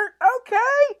that jerk.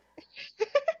 Okay,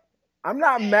 I'm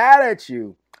not mad at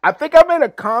you. I think I made a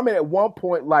comment at one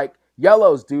point like,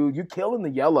 "Yellows, dude, you killing the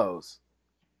yellows."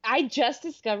 I just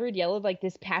discovered yellow like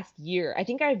this past year. I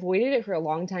think I avoided it for a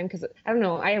long time because I don't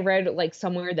know. I read like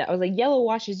somewhere that I was like, yellow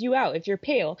washes you out if you're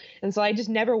pale, and so I just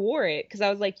never wore it because I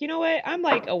was like, you know what? I'm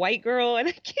like a white girl and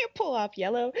I can't pull off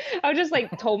yellow. I just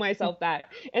like told myself that,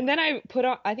 and then I put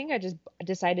on. I think I just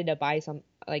decided to buy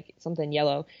something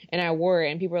yellow, and I wore it,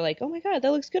 and people were like, oh my god,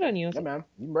 that looks good on you. I was Yeah, like, man,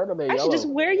 you murder that I should just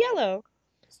yellow. wear yellow.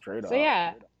 Straight So up.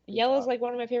 yeah, Good yellow is job. like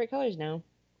one of my favorite colors now.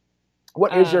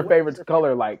 What is your favorite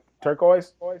color? Like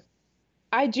turquoise?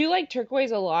 I do like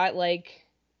turquoise a lot. Like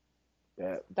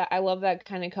Yeah. that, I love that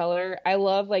kind of color. I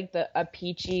love like a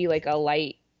peachy, like a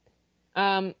light,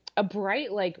 a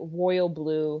bright like royal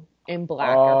blue and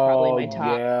black are probably Oh my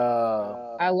top.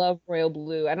 yeah. I love royal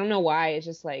blue. I don't know why. It's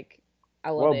just like I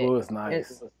love Royal it. blue is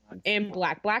nice. And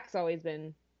black. Black's always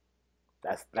been.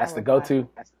 That's I the love go-to.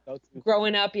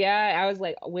 Growing up, yeah, I was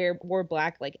like wore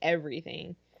black like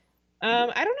everything.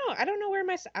 I don't know. I don't know where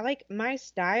I like my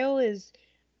style is.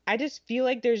 I just feel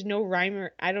like there's no rhyme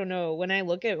or I don't know. When I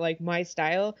look at like my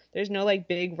style, there's no like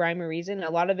big rhyme or reason. A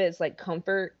lot of it's like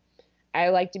comfort. I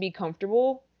like to be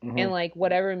comfortable and Mm-hmm. like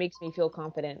whatever makes me feel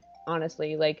confident,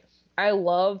 honestly. Like I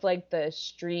love like the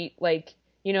street like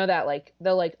that like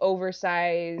the like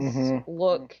oversized Mm-hmm.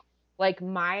 look. Like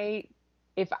my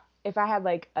if if I had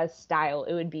like a style,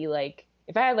 it would be like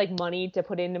if I had like money to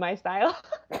put into my style,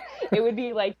 it would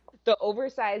be like the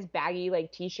oversized baggy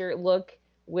like t-shirt look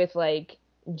with like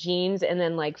jeans and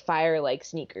then like fire like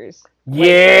sneakers. Like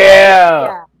Yeah.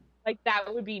 yeah. Like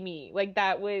that would be me. Like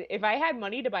that would if I had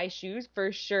money to buy shoes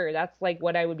for sure, that's like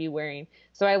what I would be wearing.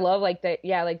 So I love like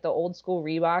like the old school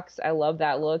Reeboks. I love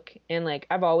that look and like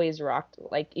I've always rocked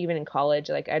like even in college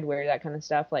like I'd wear that kind of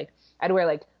stuff. Like I'd wear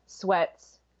like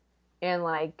sweats and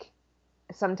like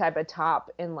some type of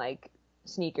top and like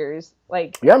sneakers.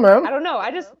 Like Yeah, man. I don't know. I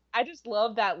just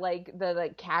love that like the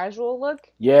like casual look.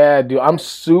 Yeah, dude. I'm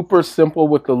super simple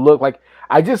with the look. Like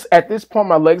I just at this point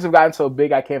my legs have gotten so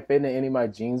big I can't fit into any of my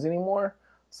jeans anymore.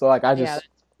 So like Yeah.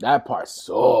 that part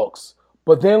sucks.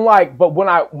 But then like when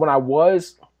I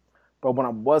was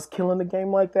killing the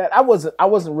game like that, I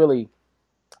wasn't really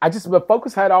the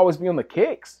focus had to always be on the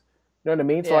kicks. You know what I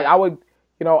mean? So like Yeah.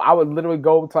 I would literally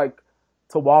go to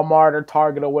Walmart or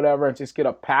Target or whatever and just get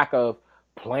a pack of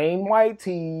plain white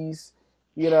tees,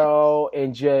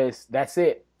 and just that's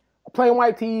it. Plain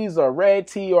white tees or red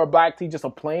tee or black tee, just a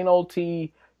plain old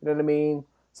tee, you know what I mean?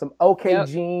 Some okay Yep.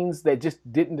 jeans that just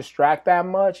didn't distract that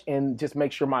much and just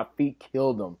make sure my feet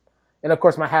killed them. And of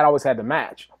course my hat always had to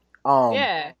match.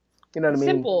 Yeah. You know what I mean?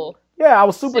 Simple. Yeah, I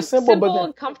was super simple, Simple but then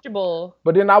and comfortable.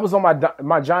 I was on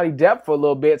my Johnny Depp for a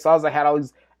little bit, so I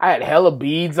had hella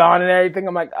beads on and everything.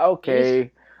 I'm like,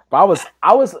 okay, but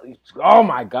I was, oh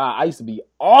my god, I used to be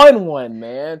on one,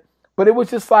 man. But it was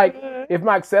just like if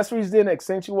my accessories didn't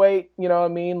accentuate, you know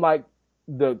what I mean, like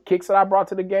the kicks that I brought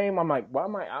to the game, I'm like, why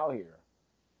am I out here? You know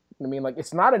what I mean, like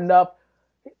it's not enough.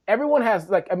 Everyone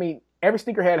has every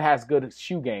sneakerhead has good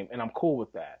shoe game, and I'm cool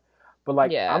with that. But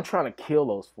like, Yeah. I'm trying to kill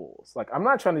those fools. Like, I'm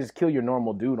not trying to just kill your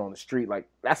normal dude on the street. Like,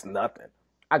 that's nothing.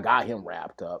 I got him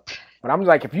wrapped up. But I'm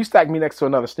like, if you stack me next to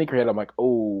another sneakerhead, I'm like,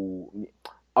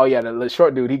 oh yeah, the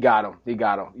short dude, he got him.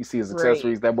 You see his Right.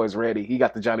 accessories, that boy's ready. He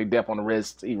got the Johnny Depp on the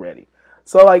wrist. He ready.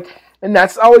 So like, and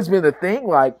that's always been the thing.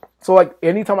 Like, so like,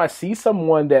 anytime I see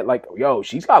someone that like, yo,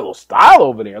 she's got a little style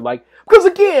over there. Like, because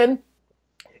again,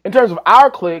 in terms of our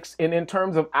cliques and in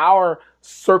terms of our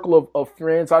circle of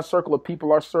friends, our circle of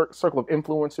people, our circle of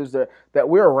influencers that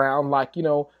we're around, like,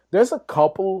 there's a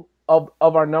couple of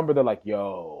our number that like,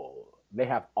 yo, they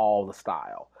have all the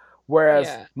style. Whereas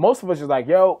Yeah. most of us is like,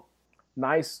 yo,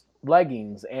 nice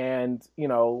leggings and,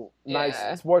 nice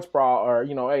Yeah. sports bra or,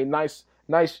 hey, nice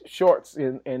shorts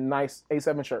and nice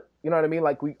A7 shirt. You know what I mean?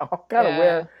 Like we all kind of Yeah.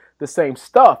 wear the same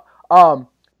stuff.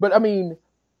 But I mean,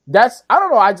 I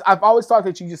don't know. I've always thought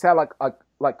that you just had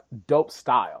like dope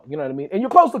style. You know what I mean? And your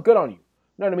clothes look good on you.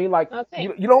 You know what I mean? Like Oh,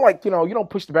 thanks. you don't like you don't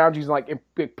push the boundaries and like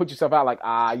and put yourself out like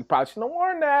you probably shouldn't have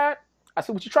worn that. I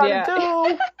see what you're trying to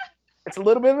do. It's a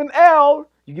little bit of an L.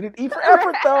 You get an E for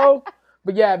effort though.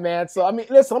 But yeah, man. So I mean,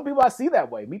 there's some people I see that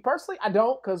way. Me personally, I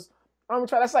don't, because I'm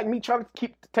trying. That's like me trying to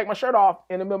take my shirt off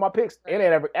in the middle of my picks. It ain't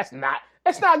ever. That's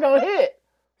not gonna hit.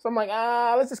 So I'm like,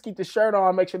 let's just keep the shirt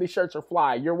on. Make sure these shirts are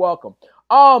fly. You're welcome.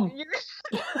 I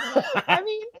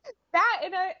mean, that,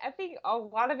 and I think a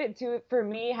lot of it too for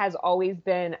me has always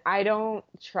been I don't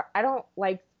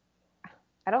like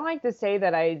to say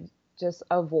that I just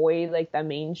avoid like the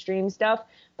mainstream stuff,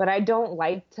 but I don't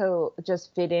like to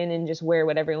just fit in and just wear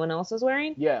what everyone else is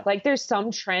wearing. Yeah. Like there's some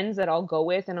trends that I'll go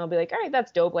with and I'll be like, all right,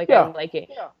 that's dope. Like Yeah. I like it.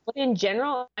 Yeah. But in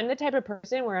general, I'm the type of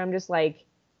person where I'm just like,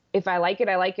 if I like it,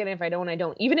 I like it. If I don't, I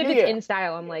don't. Even if it's in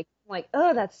style, I'm like,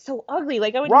 oh, that's so ugly.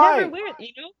 Like I would never wear it, you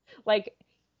know? Like,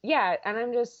 yeah. And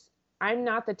I'm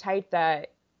not the type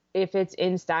that if it's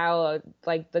in style,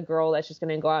 like the girl that's just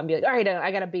going to go out and be like, all right,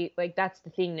 I got to be like, that's the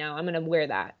thing now. I'm going to wear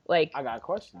that. Like, I got a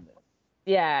question then.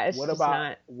 Yeah. It's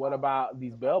what about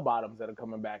these bell bottoms that are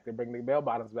coming back? They're bringing the bell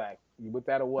bottoms back. You with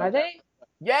that or what? Are they?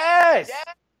 Yes.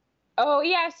 Oh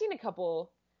yeah. I've seen a couple.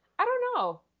 I don't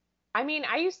know. I mean,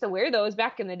 I used to wear those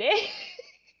back in the day.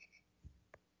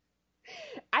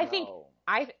 I think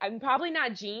I'm probably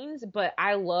not jeans, but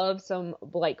I love some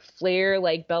like flare,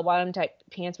 like bell bottom type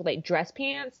pants with like dress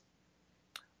pants.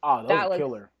 Oh, those are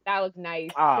killer. That looks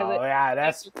nice. Oh yeah,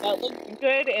 that looks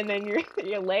good, and then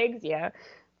your legs, yeah.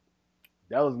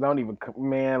 Those don't even,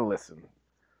 man. Listen,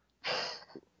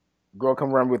 girl,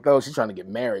 come around with those. She's trying to get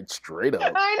married straight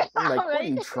up. I know, I'm like, what are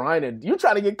you trying to do? You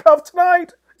trying to get cuffed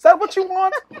tonight? Is that what you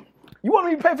want? You want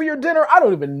me to pay for your dinner? I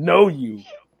don't even know you.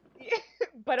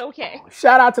 But okay.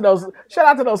 Shout out to those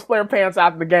flare pants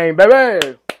out the game,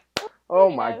 baby.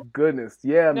 Oh my goodness,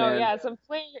 yeah, man. No, yeah, some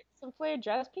flare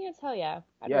dress pants. Hell yeah,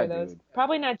 I'd wear those. Dude.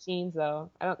 Probably not jeans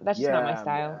though. That's just not my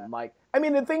style. Man. Like, I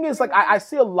mean, the thing is, like, I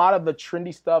see a lot of the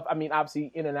trendy stuff. I mean,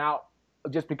 obviously in and out,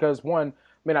 just because one, I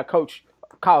mean, I coach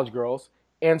college girls,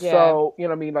 and so you know,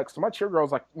 what I mean, like, so my cheer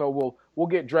girls, like, you know, we'll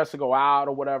get dressed to go out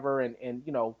or whatever, and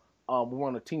you know. We were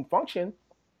on a team function,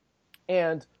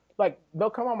 and like they'll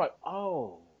come on like,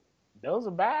 oh, those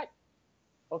are back,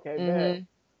 okay, man.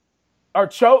 Or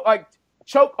chokers,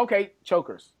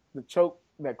 the choke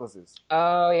necklaces.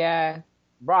 Oh yeah,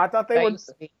 bro. I thought they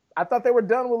were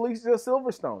done with Lisa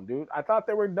Silverstone, dude. I thought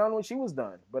they were done when she was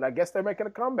done, but I guess they're making a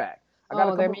comeback.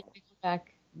 They're making a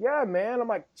comeback. Yeah, man. I'm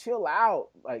like, chill out.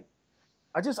 Like,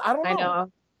 I don't know. I know.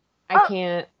 I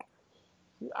can't.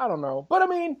 I don't know, but I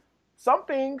mean. Some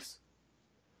things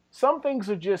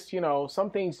are just, you know, some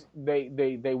things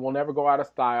they will never go out of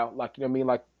style. Like, you know what I mean?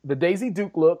 Like the Daisy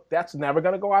Duke look, that's never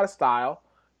going to go out of style.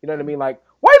 You know what I mean? Like,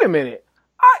 wait a minute.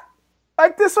 I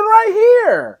like this one right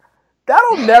here.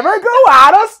 That'll never go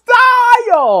out of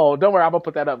style. Don't worry, I'm going to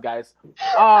put that up, guys.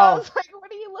 I was like,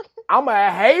 what are you looking at? I'm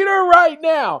a hater right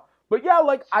now. But yeah,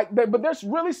 like but there's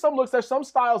really some looks, there's some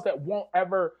styles that won't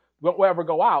ever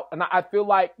go out. And I feel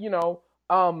like, you know,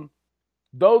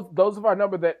 those of our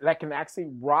number that can actually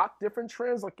rock different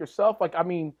trends like yourself. Like, I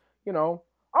mean, you know,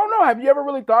 I don't know. Have you ever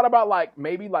really thought about like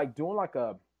maybe like doing like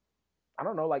a, I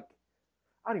don't know, like,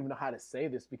 I don't even know how to say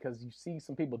this because you see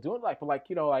some people doing like, but like,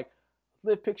 you know, like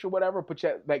live picture, whatever, but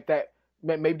yet like that,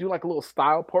 maybe do like a little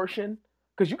style portion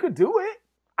because you could do it.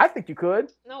 I think you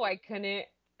could. No, I couldn't.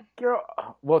 Girl,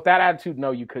 well, with that attitude,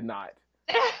 no, you could not.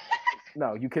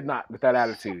 No, you could not with that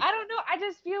attitude. I don't know. I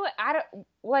just feel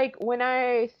like when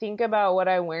I think about what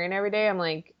I'm wearing every day, I'm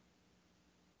like,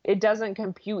 it doesn't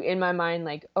compute in my mind.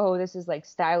 Like, oh, this is like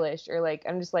stylish, or like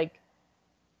I'm just like,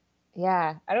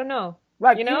 yeah, I don't know.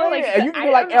 Like, you know, like you can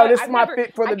be like, oh, this is my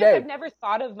fit for the day. I've never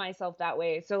thought of myself that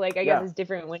way. So like, I guess it's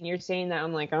different when you're saying that.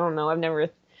 I'm like, I don't know. I've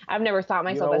never thought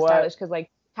myself as stylish because like.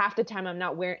 Half the time I'm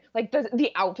not wearing like the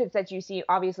outfits that you see.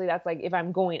 Obviously, that's like if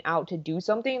I'm going out to do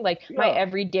something. Like my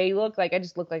everyday look, like I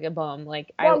just look like a bum.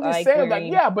 Like I'm just saying,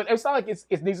 like but it's not like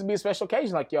it needs to be a special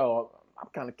occasion. Like, yo, I'm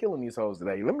kind of killing these hoes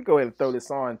today. Let me go ahead and throw this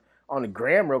on the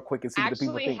gram real quick and see what the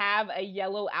people think. I actually have a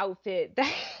yellow outfit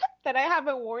that I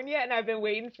haven't worn yet, and I've been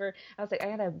waiting for. I was like,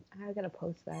 I gotta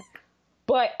post that.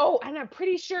 But and I'm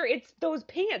pretty sure it's those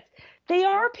pants. They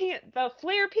are pants, the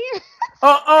flare pants.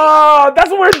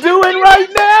 That's what we're doing right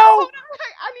now.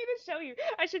 I need to show you.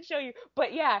 I should show you.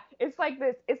 But yeah, it's like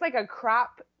this. It's like a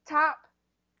crop top,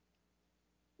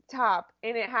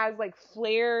 and it has like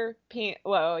flare pants.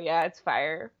 Well, yeah, it's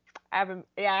fire. I haven't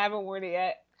worn it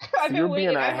yet. So you're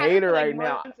being a hater right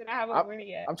now. And I haven't worn it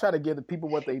yet. I'm trying to give the people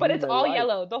what they need. But it's all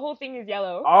yellow. The whole thing is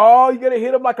yellow. Oh, you gotta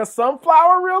hit them like a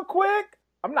sunflower real quick?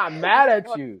 I'm not mad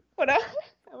at you. What up?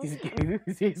 He's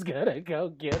gonna go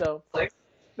get him.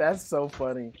 That's so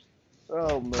funny.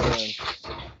 Oh man,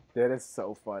 that is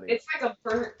so funny. It's like a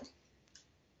burnt.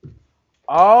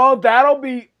 Oh,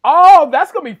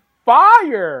 that's gonna be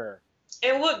fire.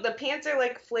 And look, the pants are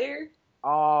like flared.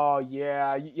 Oh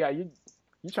yeah, you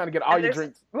trying to get all And your there's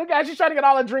drinks. Look at you trying to get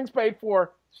all the drinks paid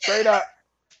for. Straight up.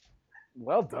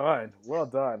 Well done. Well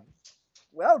done.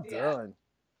 Well yeah. done.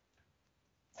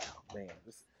 Oh man,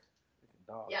 this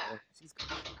dog. Yeah. Man, she's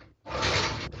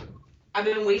I've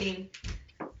been waiting.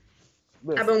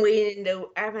 listen, I've been waiting to.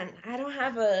 I don't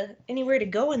have anywhere to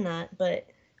go in that, but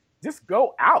just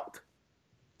go out.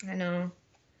 I know.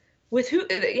 With who?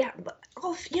 Yeah, but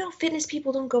fitness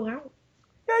people don't go out.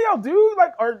 Yeah, y'all do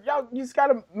like, or y'all you just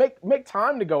gotta make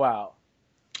time to go out.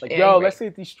 Like, Yeah, yo, you're let's right.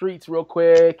 hit these streets real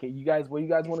quick. And you guys, where you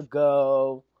guys want to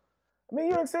go? I mean,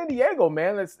 you're in San Diego,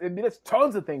 man. There's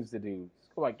tons of things to do.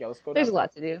 Like, yo, let's go There's a downtown.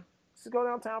 lot to do. Let's just go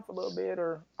downtown for a little bit,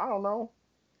 or I don't know.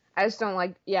 I just don't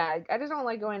like. Yeah, I just don't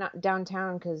like going out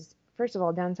downtown because first of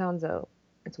all, downtown's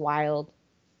it's wild.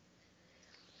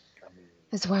 I mean,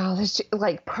 It's wild. It's just,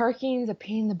 like parking's a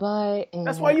pain in the butt,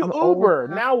 that's why and you I'm old Uber.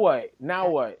 now. Now what? Now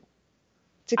what?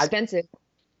 It's expensive.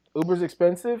 Uber's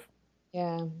expensive,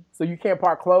 Yeah. so you can't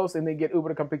park close and then get Uber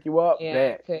to come pick you up. Yeah.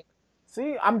 Bet. Okay.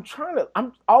 See, I'm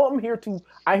here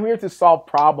to solve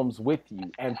problems with you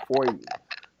and for you.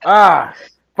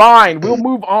 Fine. We'll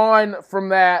move on from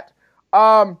that.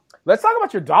 Let's talk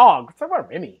about your dog. Let's talk about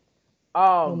Remy.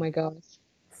 Oh my gosh.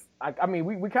 I mean,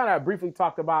 we kind of briefly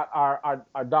talked about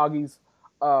our doggies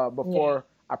before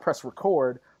I press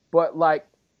record, but like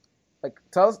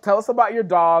tell us about your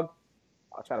dog.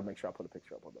 I'll try to make sure I put a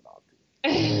picture up of the dog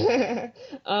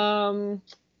too.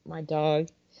 My dog.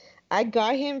 I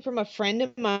got him from a friend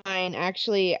of mine.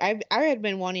 Actually, I had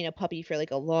been wanting a puppy for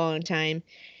like a long time,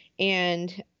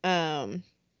 and a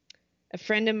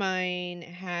friend of mine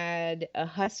had a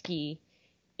husky,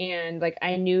 and like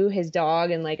I knew his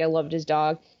dog, and like I loved his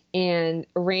dog. And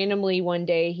randomly one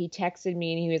day he texted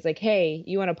me and he was like, "Hey,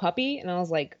 you want a puppy?" And I was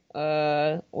like, what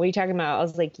are you talking about?" I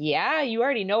was like, "Yeah, you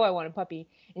already know I want a puppy."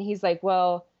 And he's like,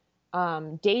 "Well,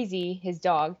 Daisy, his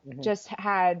dog, just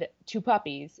had 2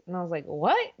 puppies." And I was like,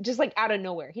 "What?" Just like out of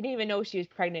nowhere. He didn't even know she was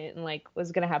pregnant and like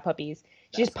was gonna have puppies.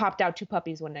 She just popped out 2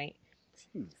 puppies one night.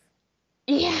 Jeez.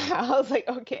 Yeah, I was like,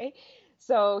 okay.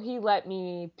 So he let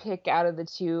me pick out of the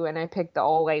 2, and I picked the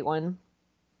all white one.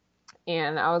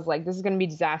 And I was like, this is gonna be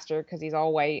disaster because he's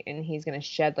all white and he's gonna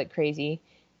shed like crazy.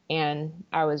 And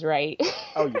I was right.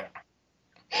 Oh yeah.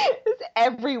 It's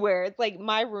everywhere. It's like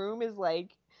my room is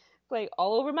like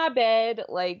all over my bed,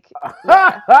 like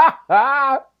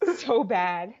yeah, so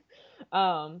bad.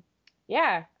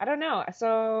 Yeah, I don't know.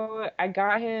 So I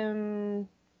got him.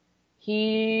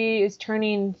 He is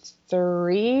turning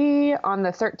 3 on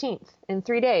the 13th in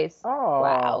 3 days. Oh.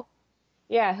 Wow.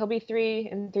 Yeah, he'll be 3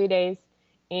 in 3 days.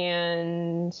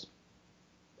 And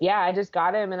yeah, I just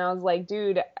got him and I was like,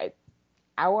 dude,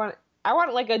 I want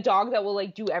like a dog that will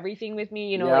like do everything with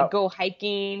me, like go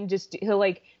hiking, he'll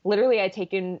like literally I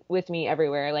take him with me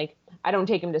everywhere. Like I don't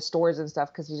take him to stores and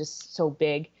stuff because he's just so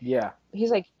big. Yeah.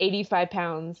 He's like 85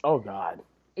 pounds. Oh God.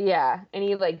 Yeah, and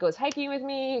he like goes hiking with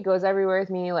me, he goes everywhere with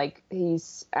me, like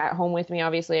he's at home with me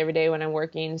obviously every day when I'm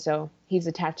working, so he's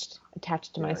attached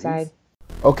to my side.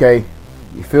 Okay,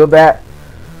 you feel that?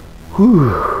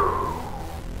 Whew.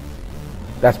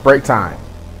 That's break time.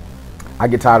 I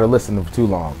get tired of listening for too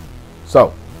long.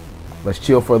 So, let's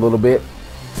chill for a little bit.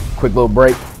 Quick little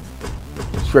break.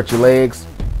 Stretch your legs.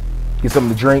 Get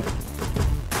something to drink.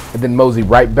 And then mosey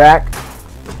right back.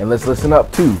 And let's listen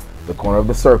up to The Corner of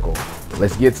the Circle.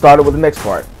 Let's get started with the next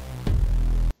part.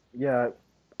 Yeah,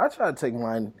 I try to take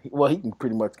mine. Well, he can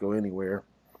pretty much go anywhere.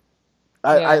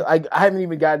 I haven't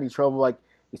even got any trouble. Like,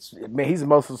 he's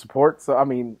emotional support. So, I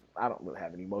mean, I don't really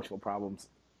have any emotional problems.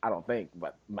 I don't think,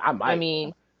 but I might. I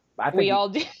mean, I think we all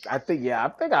do. I think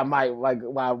I might like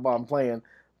while I'm playing.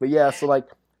 But yeah, so like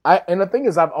and the thing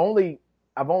is I've only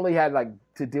had like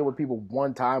to deal with people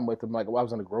one time with him. Like when I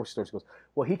was in the grocery store, she goes,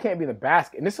 "Well, he can't be in the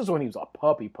basket." And this is when he was a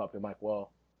puppy. I'm like,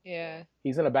 "Well, Yeah.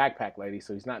 he's in a backpack, lady,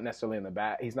 so he's not necessarily in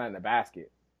the he's not in the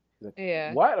basket." She's like,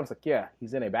 Yeah. "What?" I was like, "Yeah,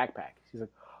 he's in a backpack." She's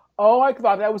like, "Oh, I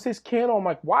thought that was his kennel." I'm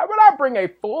like, "Why would I bring a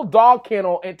full dog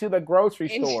kennel into the grocery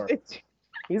store?"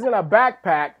 He's in a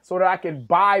backpack so that I can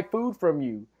buy food from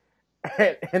you.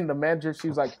 And the manager, she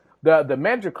was like, the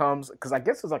manager comes, because I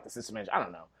guess it's like the assistant manager. I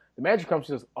don't know. The manager comes,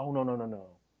 she goes, "Oh, no.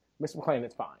 Mr. McClain,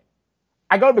 it's fine."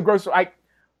 I go to the grocery.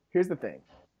 Here's the thing.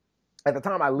 At the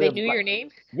time I lived. They knew your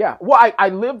name? Yeah. Well, I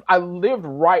lived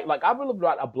right, like I lived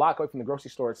about a block away from the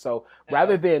grocery store. So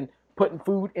rather than putting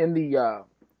food in the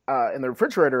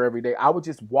refrigerator every day, I would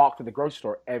just walk to the grocery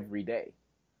store every day.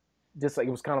 Just like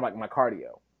it was kind of like my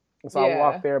cardio. And so I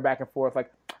walked there back and forth.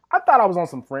 Like I thought I was on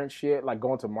some French shit, like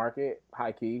going to market,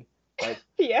 high key. Like,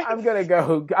 Yes. I'm gonna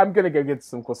go get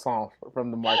some croissants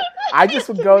from the market. I just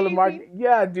would go to the market.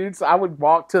 Yeah, dude. So I would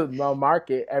walk to the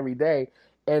market every day.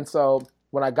 And so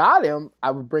when I got him,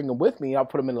 I would bring him with me. I'll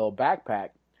put him in a little backpack.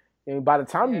 And by the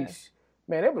time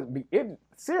man,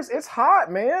 serious, it's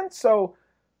hot, man. So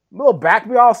little back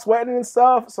be all sweating and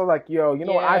stuff. So like, yo, you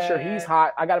know what? I'm sure he's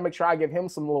hot. I got to make sure I give him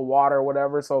some little water or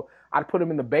whatever. So I'd put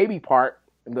him in the baby part,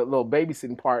 in the little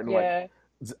babysitting part, and like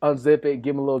unzip it,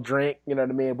 give him a little drink. You know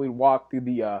what I mean? We'd walk through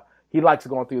the. He likes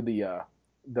going through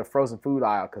the frozen food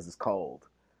aisle because it's cold.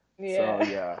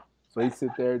 Yeah. So he'd sit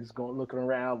there just going looking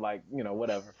around like, you know,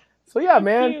 whatever. So yeah,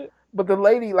 man. Cute. But the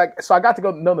lady, like, so I got to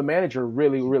go know the manager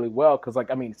really, really well because, like,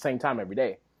 I mean, same time every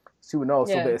day. She would know.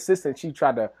 So the assistant, she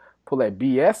tried to pull that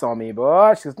BS on me,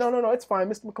 but she goes, no, it's fine,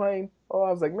 Mr. McClain. Oh,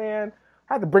 I was like, man,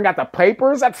 I had to bring out the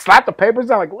papers. I had to slap the papers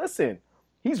down. Like, listen,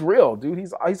 he's real, dude.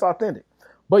 He's authentic.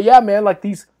 But yeah, man, like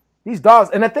these dogs.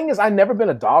 And the thing is, I've never been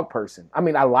a dog person. I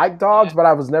mean, I like dogs, but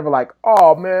I was never like,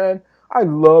 oh man, I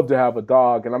love to have a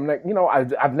dog. And I'm like, you know,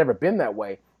 I've never been that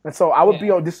way. And so I would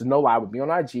be on, this is no lie, I would be on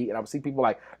IG and I would see people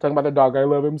like talking about their dog. I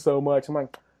love him so much. I'm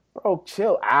like, bro,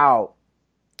 chill out.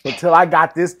 Until I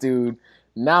got this dude.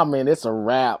 Now, man, it's a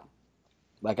wrap.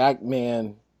 Like,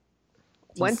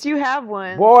 once you have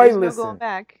one, boy, there's listen. No going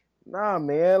back. Nah,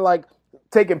 man, like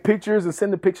taking pictures and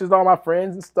sending pictures to all my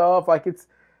friends and stuff. Like, it's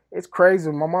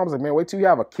crazy. My mom's like, man, wait till you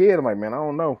have a kid. I'm like, man, I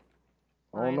don't know.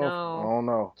 I don't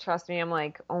know. Trust me, I'm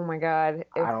like, oh my God,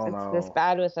 if I don't know. This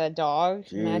bad with a dog,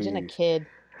 imagine a kid.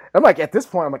 I'm like, at this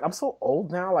point, I'm like, I'm so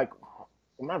old now. Like,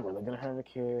 am I really gonna have a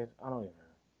kid? I don't even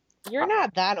know. You're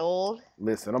not that old.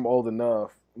 Listen, I'm old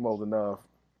enough. I feel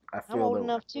I'm old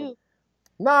enough too.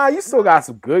 Nah, you still got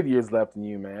some good years left in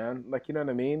you, man. Like, you know what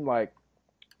I mean? Like,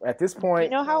 at this point, you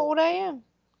know how old I am.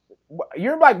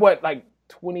 You're like what? Like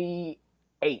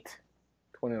 28,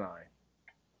 29,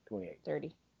 28,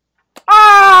 30.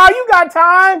 Ah, you got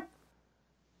time.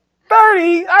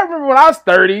 30. I remember when I was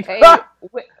 30. Hey,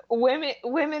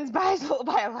 women's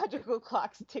biological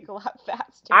clocks tick a lot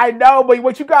faster. I know, but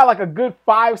what you got like a good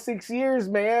 5-6 years,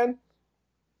 man.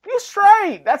 You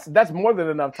straight. That's more than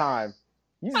enough time.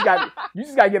 You just got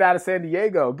to get out of San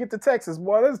Diego. Get to Texas,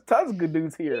 boy. There's tons of good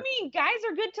dudes here. You mean guys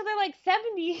are good till they're like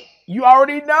 70? You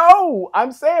already know.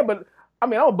 I'm saying, but I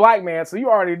mean, I'm a black man, so you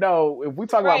already know. If we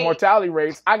talk about mortality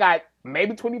rates, I got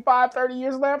maybe 25, 30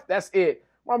 years left. That's it.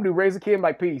 What I'm gonna do, raise a kid and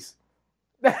like peace.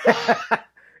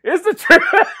 It's the truth.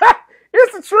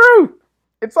 It's the truth.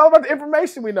 It's all about the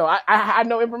information we know. I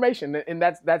know information, and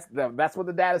that's what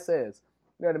the data says.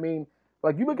 You know what I mean?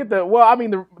 Like you look at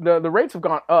the rates have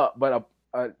gone up, but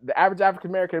the average African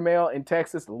American male in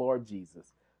Texas, Lord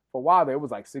Jesus, for a while there it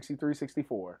was like 63,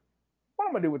 64. What am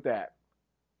I gonna do with that?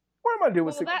 What am I doing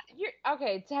with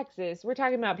okay, Texas. We're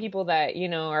talking about people that, you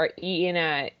know, are eating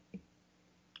at.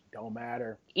 Don't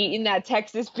matter. Eating that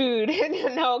Texas food.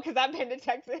 No, because I've been to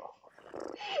Texas.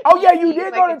 Oh, yeah, you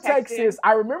did go to Texas.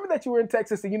 I remember that you were in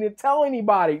Texas and you didn't tell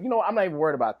anybody. You know, I'm not even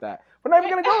worried about that. We're not even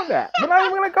going to go to that. We're not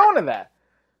even going to go into that.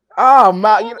 Oh,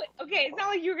 my. You know. Okay, it's not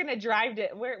like you were going to drive to.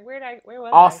 Where was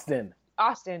Austin.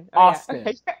 Austin. Oh, Austin.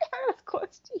 Yeah. I was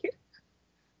close to you.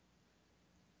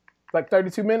 Like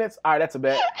 32 minutes? All right, that's a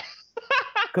bet.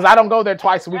 Because I don't go there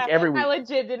twice a week every week. I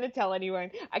legit didn't tell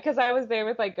anyone. Because I was there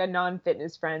with like a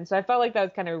non-fitness friend. So I felt like that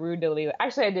was kind of rude to leave.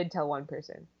 Actually, I did tell one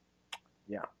person.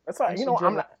 Yeah. That's all right. You know,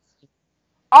 I'm not.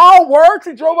 Oh, work.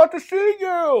 She drove up to see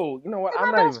you. You know what?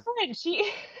 I'm not even. Friend.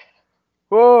 She.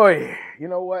 Boy, you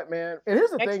know what, man? And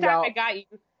here's the Next thing, time y'all. I got you.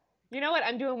 You know what?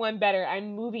 I'm doing one better.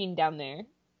 I'm moving down there.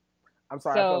 I'm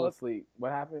sorry, I fell asleep.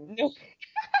 What happened? No.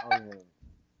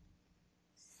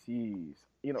 Jeez.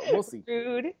 You know, we'll see.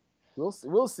 Rude.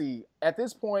 We'll see. At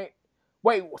this point,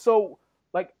 wait. So,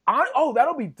 like,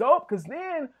 that'll be dope. Cause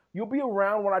then you'll be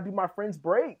around when I do my Friends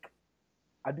Break.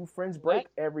 I do Friends Break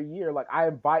every year. Like, I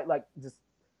invite just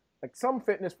some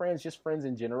fitness friends, just friends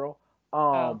in general.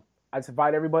 I just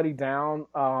invite everybody down.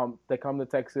 They come to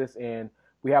Texas and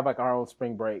we have like our own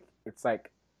spring break. It's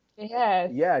like, yeah,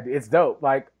 it's dope.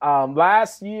 Like,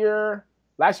 last year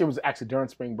was actually during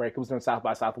spring break. It was during South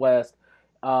by Southwest.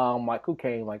 Like who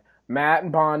came? Like Matt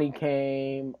and Bonnie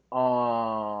came.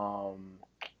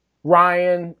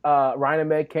 Ryan and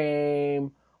Meg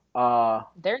came.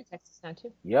 They're in Texas now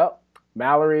too. Yep.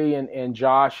 Mallory and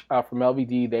Josh from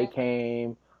LVD, they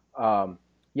came.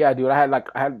 Yeah, dude, I had like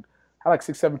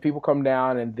 6-7 people come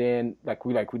down, and then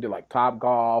we did like Top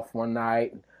Golf one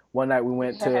night. One night we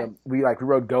went to we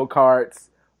rode go-karts.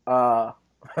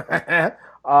 That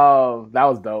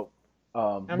was dope.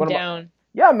 I'm down.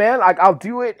 Yeah, man. Like I'll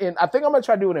do it, and I think I'm gonna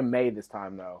try to do it in May this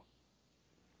time though.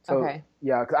 So, okay.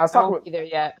 Yeah, because I was talking. I won't be there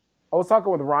yet. I was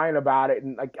talking with Ryan about it,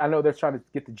 and like I know they're trying to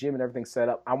get the gym and everything set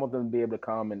up. I want them to be able to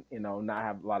come and not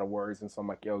have a lot of worries. And so I'm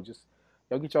like, yo, just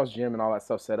get y'all's gym and all that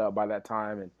stuff set up by that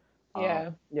time. And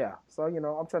yeah. So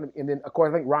I'm trying to. And then of course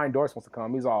I think Ryan Doris wants to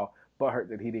come. He's all butthurt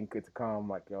that he didn't get to come.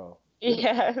 Like yo,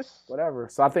 yes, whatever.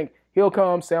 So I think he'll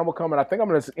come. Sam will come, and I think I'm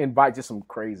gonna invite just some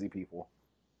crazy people.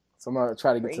 So I'm gonna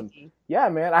try to get some. Yeah,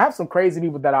 man. I have some crazy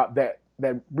people that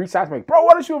reached out to me, bro.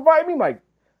 Why don't you invite me? Like,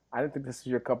 I didn't think this was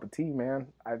your cup of tea, man.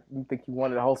 I didn't think you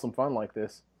wanted to hold some fun like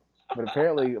this. But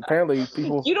apparently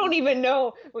people. You don't even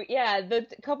know. Yeah, the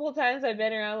couple of times I've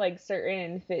been around like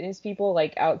certain fitness people,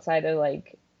 like outside of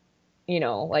like,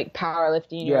 like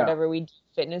powerlifting or whatever we do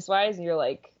fitness wise, and you're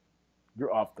like,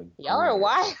 you're off the. Y'all are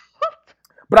wild.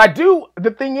 But I do.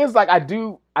 The thing is, like, I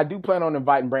do plan on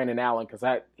inviting Brandon Allen because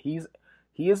he's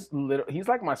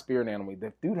like my spirit animal.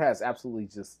 The dude has absolutely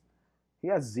he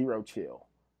has zero chill,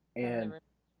 and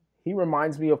he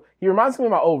reminds me of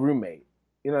my old roommate.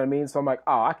 You know what I mean? So I'm like,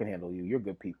 oh, I can handle you. You're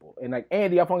good people. And like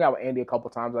Andy, I've hung out with Andy a couple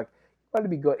times. Like, that'd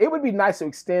be good. It would be nice to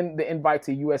extend the invite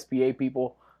to USPA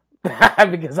people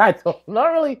because I don't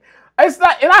really. It's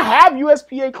not, and I have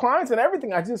USPA clients and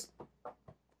everything. I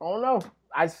don't know.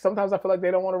 Sometimes I feel like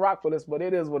they don't want to rock with us, but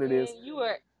it is what it is.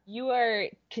 You are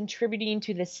contributing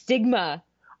to the stigma.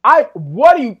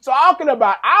 What are you talking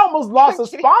about? I almost lost a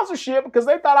sponsorship because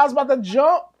they thought I was about to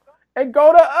jump and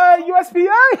go to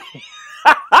USPA.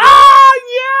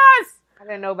 Yes. I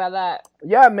didn't know about that.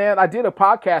 Yeah, man. I did a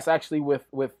podcast actually with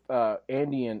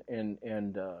Andy and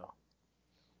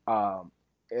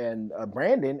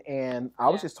Brandon, and I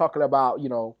was just talking about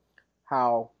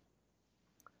how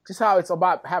it's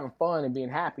about having fun and being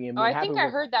happy and being I think I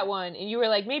heard that one, and you were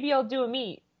like, maybe I'll do a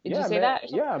meet. Did you say man.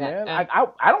 that? Yeah, man.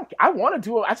 I want to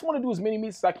do it. I just want to do as many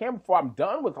meets as I can before I'm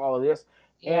done with all of this.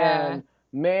 Yeah. And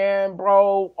man,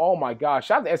 bro, oh my gosh,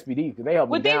 shout out to SBD because they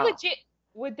helped me down.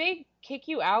 Would they kick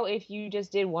you out if you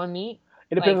just did one meet?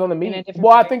 It depends on the meet.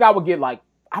 Well, I think I would get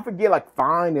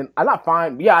fined and not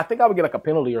fined. Yeah, I think I would get like a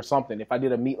penalty or something if I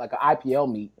did a meet like an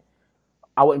IPL meet.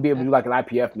 I wouldn't be able to do like an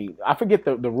IPF meet. I forget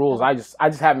the rules. I just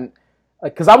haven't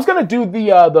because I was gonna do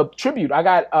the tribute. I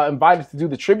got invited to do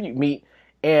the tribute meet,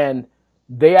 and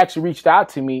they actually reached out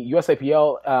to me.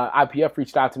 USAPL IPF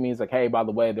reached out to me. It's like, hey, by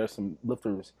the way, there's some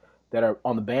lifters that are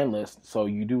on the ban list, so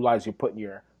you do realize you're putting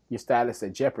your status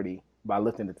at jeopardy by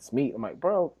lifting at this meet. I'm like,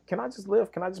 bro, can I just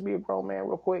lift? Can I just be a grown man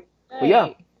real quick? Right. But yeah,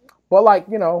 but like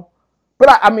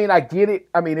but I mean, I get it.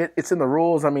 I mean, it's in the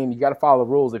rules. I mean, you got to follow the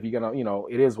rules if you're gonna,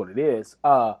 it is what it is.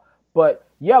 But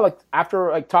yeah, like after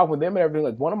like talking with them and everything,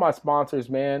 like one of my sponsors,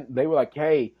 man, they were like,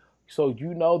 hey, so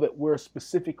that we're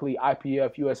specifically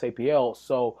IPF USAPL,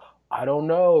 so I don't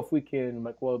know if we can. I'm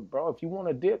like, well, bro, if you want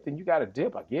to dip, then you got to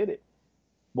dip. I get it.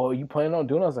 Well, you planning on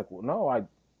doing it? I was like, well, no,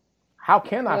 how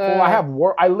can I?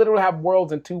 I literally have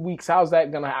Worlds in 2 weeks. How's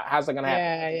that gonna happen?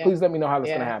 Yeah. Please let me know how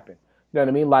that's gonna happen. You know what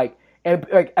I mean? Like, and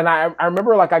I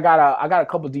remember like I got a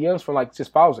couple of DMs from like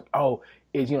just followers like, oh,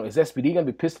 is SPD gonna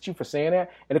be pissed at you for saying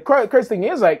that? And the crazy thing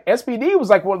is like SPD was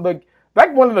like one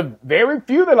of the very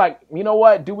few that like, you know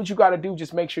what, do what you got to do.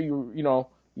 Just make sure you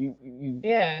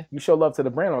show love to the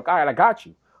brand. I'm like, all right, I got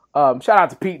you. Shout out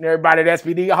to Pete and everybody at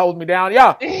SPD holds me down,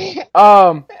 yeah.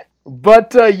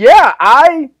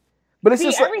 But it's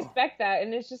just I respect that,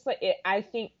 and it's just like I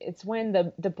think it's when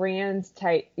the brands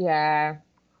type, yeah,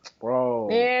 bro.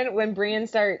 Man, when brands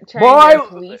start trying to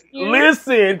police you.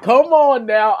 Listen, come on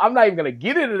now. I'm not even gonna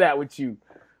get into that with you,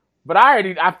 but I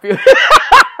feel.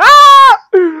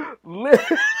 I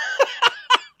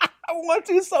want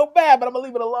to so bad, but I'm gonna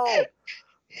leave it alone.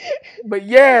 But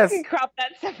yes, you can crop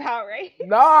that stuff out, right?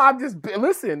 No, I'm just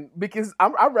listen because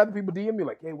I'd rather people DM me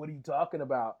like, "Hey, what are you talking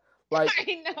about?" Like,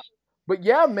 I know. But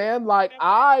yeah, man, like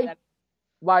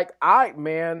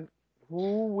man,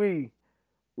 who-wee,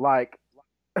 like,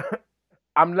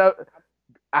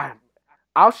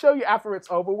 I'll show you after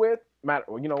it's over with. Matt,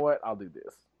 well, you know what? I'll do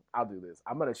this.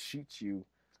 I'm gonna shoot you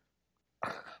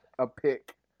a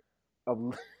pic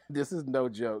of. This is no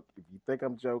joke. If you think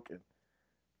I'm joking,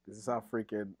 this is how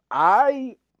freaking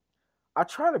I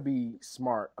try to be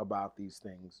smart about these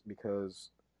things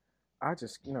because I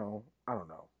just, I don't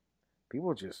know.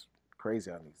 People are just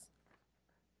crazy on these.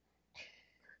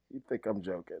 You think I'm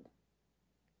joking?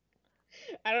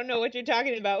 I don't know what you're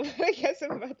talking about, but I guess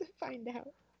I'm about to find out.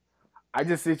 I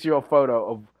just sent you a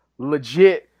photo of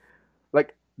legit,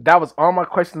 like, that was all my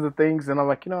questions and things, and I'm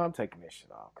like, I'm taking this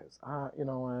shit off, because, you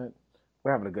know what?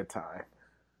 We're having a good time.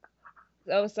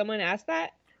 Oh, someone asked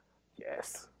that?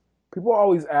 Yes. People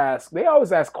always ask. They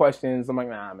always ask questions. I'm like,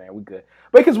 nah, man, we good.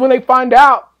 Because when they find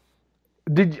out,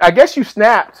 I guess you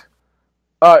snapped.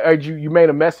 You made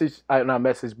a message, not a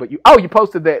message, but you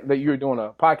posted that you were doing a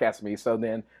podcast with me. So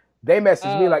then they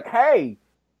messaged me like, hey,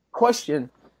 question,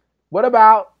 what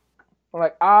about? I'm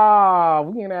like,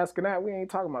 we ain't asking that. We ain't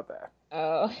talking about that.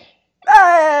 Oh.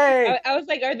 Hey! I was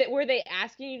like, were they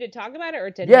asking you to talk about it or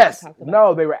to yes, not talk about it?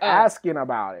 No, they were asking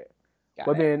about it.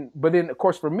 Got it. But then, of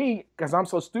course, for me, because I'm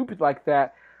so stupid like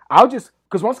that, I'll just,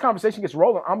 because once conversation gets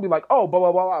rolling, I'll be like, oh, blah,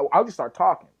 blah, blah, blah. I'll just start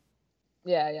talking.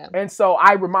 Yeah. And so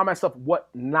I remind myself what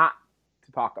not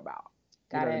to talk about.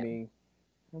 Got what it. I mean? You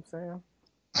know what I'm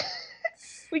saying?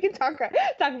 We can talk about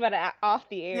it off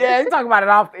the air. Yeah, you talk about it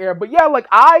off the air. But yeah, like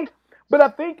but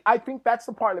I think that's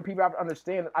the part that people have to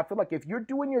understand. I feel like if you're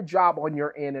doing your job on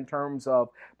your end in terms of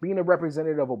being a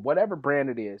representative of whatever brand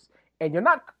it is, and you're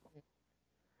not,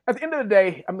 at the end of the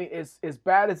day, I mean, as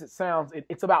bad as it sounds,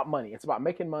 it's about money. It's about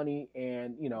making money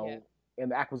and,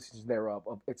 and the acquisitions thereof.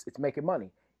 It's making money.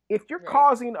 If you're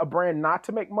causing a brand not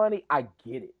to make money, I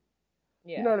get it.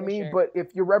 Yeah, you know what I mean? Sure. But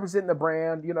if you're representing the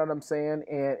brand, you know what I'm saying,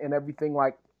 and everything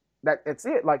like that, it's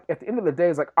it. Like at the end of the day,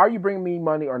 it's like, are you bringing me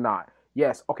money or not?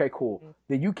 Yes. Okay, cool. Mm-hmm.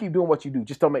 Then you keep doing what you do.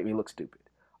 Just don't make me look stupid.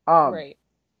 Right.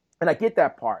 And I get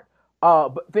that part.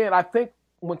 But then I think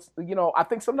I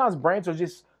think sometimes brands are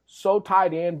just so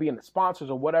tied in, being the sponsors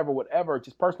or whatever,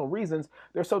 just personal reasons.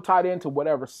 They're so tied into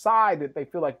whatever side that they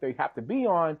feel like they have to be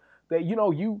on that,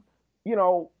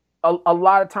 a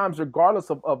lot of times, regardless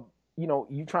of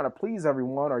you trying to please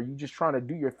everyone or you just trying to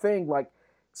do your thing, like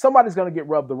somebody's going to get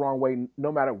rubbed the wrong way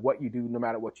no matter what you do, no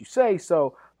matter what you say.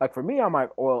 So like for me, I'm like,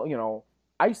 well,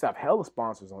 I used to have hella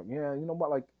sponsors on. Yeah, you know what?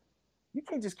 Like you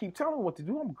can't just keep telling me what to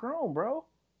do. I'm grown, bro.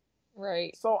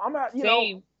 Right. So I'm at,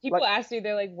 Same. People ask me,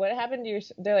 they're like, what happened to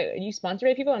they're like, are you sponsored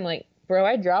by people? I'm like, bro,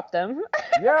 I dropped them.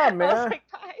 Yeah, man. I was like,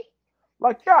 bye.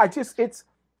 Like, yeah,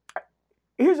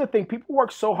 here's the thing. People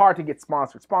work so hard to get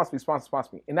sponsored. Sponsor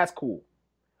me. And that's cool.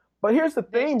 But here's the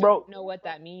thing, bro. You don't know what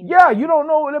that means. Yeah, you don't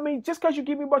know what I mean. Just because you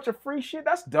give me a bunch of free shit,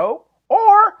 that's dope.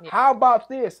 Or how about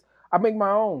this? I make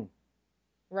my own.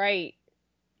 Right.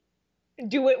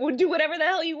 Do whatever the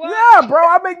hell you want. Yeah, bro.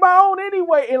 I make my own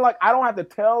anyway. And like, I don't have to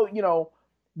tell, I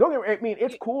mean,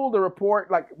 it's cool to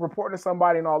reporting to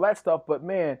somebody and all that stuff. But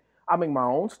man, I make my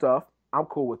own stuff. I'm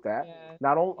cool with that. Yeah.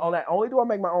 Not on only do I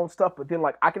make my own stuff, but then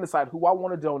like I can decide who I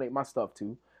want to donate my stuff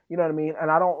to. You know what I mean?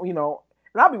 And I don't, and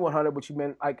I'll be 100 with you,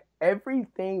 man. Like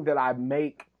everything that I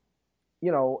make,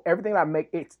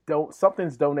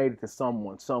 something's donated to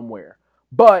someone somewhere.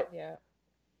 But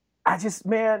I just,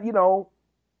 man,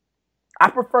 I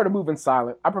prefer to move in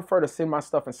silent. I prefer to send my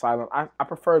stuff in silent. I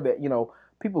prefer that,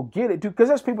 people get it, dude. Because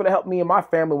there's people that helped me and my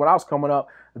family when I was coming up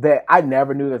that I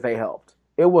never knew that they helped.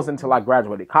 It wasn't until I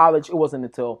graduated college. It wasn't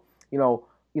until,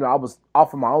 I was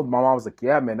off of my own. My mom was like,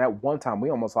 yeah, man, that one time we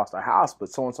almost lost our house, but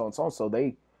so and so and so and so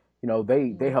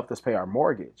they helped us pay our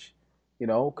mortgage,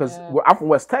 because I'm from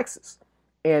West Texas.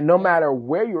 And no matter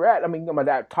where you're at, I mean, my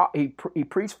dad he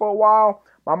preached for a while.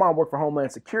 My mom worked for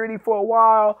Homeland Security for a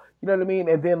while. You know what I mean?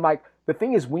 And then like the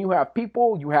thing is, when you have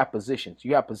people, you have positions.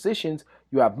 You have positions,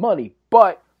 you have money,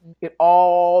 but it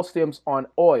all stems on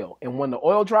oil. And when the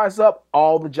oil dries up,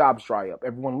 all the jobs dry up.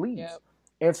 Everyone leaves. Yep.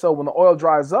 And so when the oil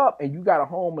dries up and you got a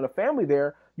home and a family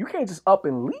there, you can't just up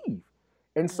and leave.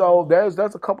 And so there's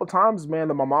a couple times, man,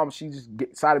 that my mom, she just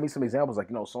cited me some examples like,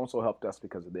 so-and-so helped us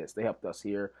because of this. They helped us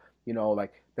here.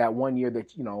 Like that one year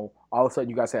that, all of a sudden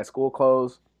you guys had school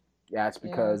closed. Yeah, it's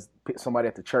because somebody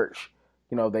at the church,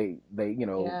 they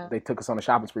took us on a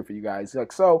shopping spree for you guys.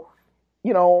 Like, so,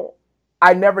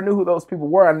 I never knew who those people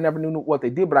were. I never knew what they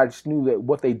did, but I just knew that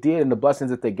what they did and the blessings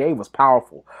that they gave was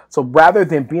powerful. So rather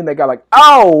than being that guy like,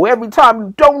 oh, every time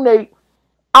you donate,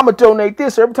 I'm going to donate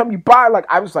this. Or every time you buy, like,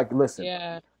 I was like, listen,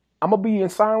 I'm going to be in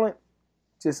silent.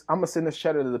 I'm going to send this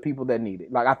cheddar to the people that need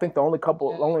it. Like, I think only a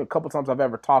couple times I've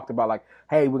ever talked about, like,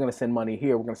 hey, we're going to send money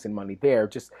here. We're going to send money there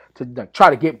just to like, try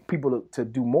to get people to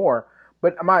do more.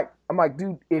 But I'm like,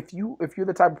 dude, if you're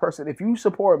the type of person, if you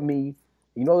support me,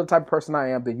 the type of person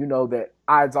I am, then that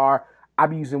odds are I'll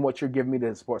be using what you're giving me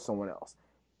to support someone else.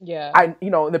 Yeah. And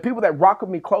the people that rock with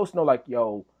me close know, like,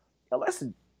 yo,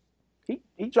 listen,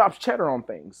 he drops cheddar on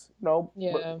things,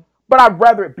 Yeah. But I'd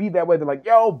rather it be that way than like,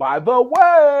 yo, by the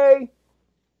way.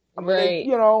 Right.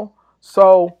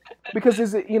 So because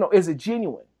is it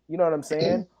genuine? You know what I'm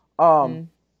saying?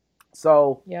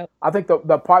 So I think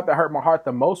the part that hurt my heart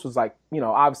the most was like,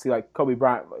 obviously like Kobe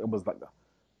Bryant, it was like the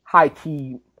high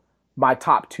key, my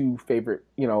top two favorite,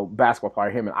 basketball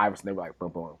player, him and Iverson, they were like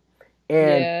boom, boom.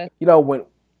 And, when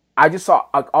I just saw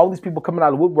like, all these people coming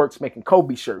out of the woodworks making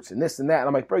Kobe shirts and this and that, and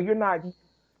I'm like, bro, you're not,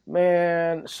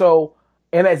 man. So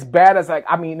And as bad as like,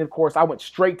 I mean, of course, I went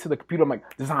straight to the computer. I'm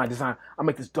like, design. I'll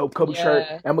make this dope Kobe shirt,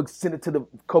 and I'm gonna send it to the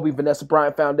Kobe Vanessa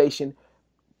Bryant Foundation.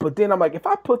 But then I'm like, if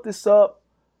I put this up,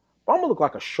 I'm gonna look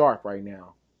like a shark right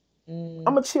now. I'm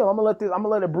gonna chill. I'm gonna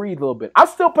let it breathe a little bit. I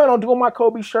still plan on doing my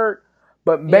Kobe shirt,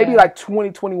 but maybe like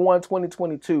 2021,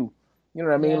 2022. You know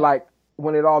what I mean? Like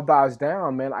when it all dies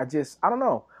down, man. I don't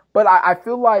know. But I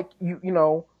feel like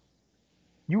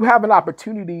you have an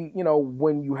opportunity,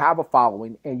 when you have a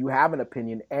following and you have an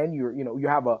opinion and you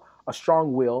have a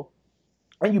strong will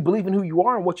and you believe in who you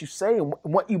are and what you say and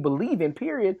what you believe in,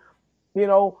 period. It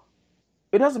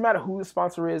doesn't matter who the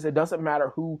sponsor is. It doesn't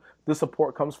matter who the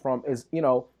support comes from. As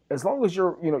long as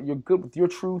you're good with your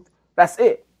truth, that's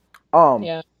it.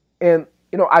 And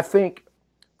I think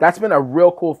that's been a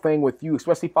real cool thing with you,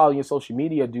 especially following your social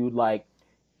media, dude. Like,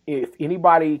 if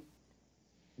anybody,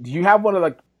 do you have one of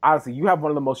like, honestly, you have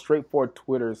one of the most straightforward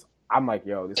Twitters. I'm like,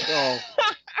 yo, this girl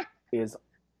is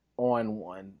on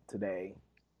one today.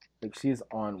 Like, she's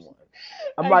on one.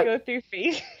 I go through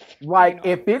feeds. Like,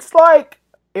 if it's like,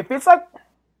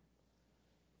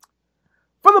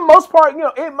 for the most part,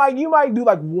 you might do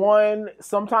like one,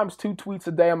 sometimes 2 tweets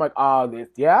a day. I'm like,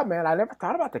 yeah, man, I never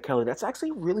thought about that, Kelly. That's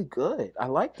actually really good. I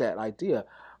like that idea.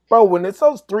 Bro, when it's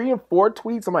those 3 and 4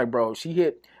 tweets, I'm like, bro, she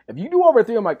hit, if you do over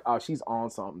 3, I'm like, oh, she's on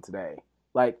something today.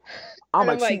 Like, I'm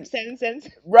like 7 cents.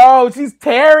 Bro, she's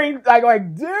tearing,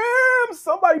 like, damn,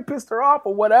 somebody pissed her off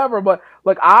or whatever. But,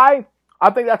 like, I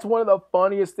think that's one of the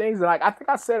funniest things. And, like, I think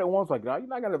I said it once, like, no, you're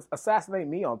not going to assassinate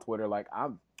me on Twitter. Like,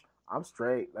 I'm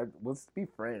straight. Like, let's be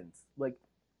friends. Like,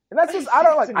 and that's just, I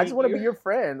just want to be your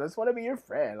friend. I just want to be your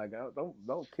friend. Like,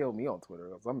 don't kill me on Twitter.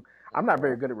 I'm not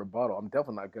very good at rebuttal. I'm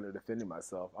definitely not good at defending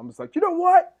myself. I'm just like, you know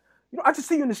what? I just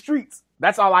see you in the streets.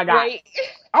 That's all I got. Right.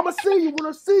 I'm gonna see you when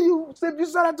I see you. If you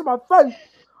said that to my face.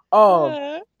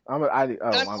 I'm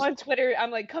on Twitter.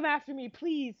 I'm like, come after me,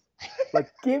 please.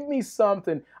 Like, give me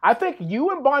something. I think you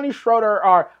and Bonnie Schroeder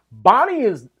are. Bonnie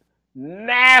is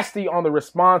nasty on the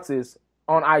responses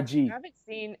on IG.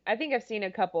 I think I've seen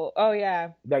a couple. Oh yeah.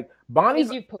 Like Bonnie's.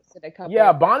 You posted a couple.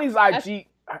 Yeah, Bonnie's IG.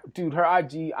 Dude, her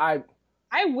IG.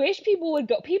 I wish people would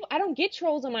go. I don't get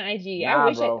trolls on my IG. Nah, I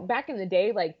wish back in the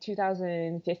day, like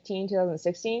 2015,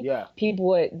 2016, people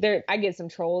would. I get some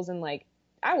trolls and like,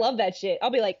 I love that shit.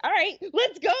 I'll be like, all right,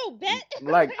 let's go, bet.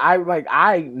 I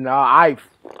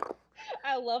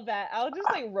love that. I'll just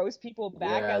like roast people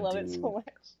back. I love it so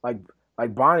much.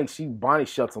 Like Bonnie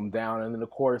shuts them down, and then of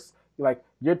course, like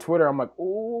your Twitter, I'm like,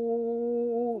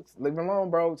 ooh, leave her alone,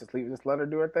 bro. Just let her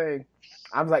do her thing.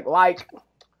 I'm like.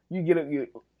 You get it. You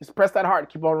just press that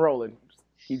heart. Keep on rolling.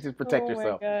 Just protect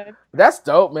yourself. God. That's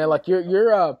dope, man. Like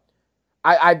you're.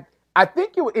 I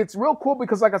think it's real cool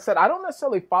because, like I said, I don't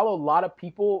necessarily follow a lot of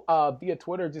people via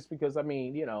Twitter just because. I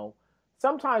mean,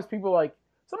 sometimes people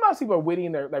are witty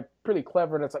and they're pretty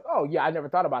clever, and it's like, oh yeah, I never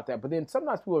thought about that. But then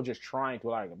sometimes people are just trying to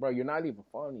like, bro, you're not even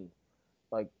funny.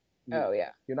 Like, oh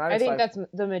yeah, you're not. I think that's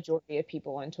the majority of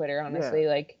people on Twitter, honestly. Yeah.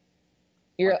 Like.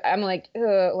 I'm like,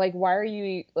 why are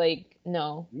you like,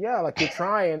 no? Yeah, like you're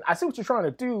trying. I see what you're trying to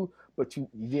do, but you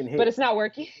didn't hit. But it's not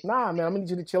working. Nah, man, I'm gonna need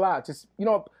you to chill out. Just,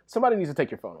 somebody needs to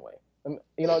take your phone away.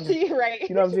 Just, right.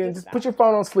 You know what I'm saying? Just put your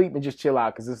phone on sleep and just chill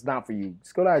out because it's not for you.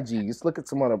 Just go to IG. Just look at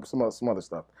some other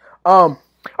stuff.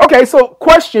 Okay, so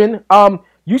question.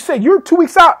 You said you're 2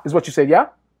 weeks out, is what you said, yeah?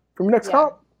 From your next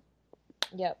comp?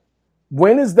 Yep.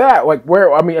 When is that? Like,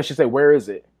 where? I mean, I should say, where is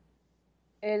it?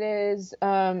 It is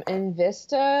in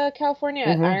Vista, California,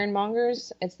 at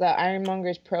Ironmongers. It's the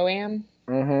Ironmongers Pro-Am.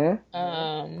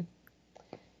 I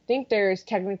think there's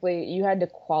technically, you had to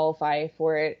qualify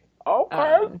for it.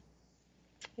 Okay.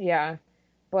 Yeah,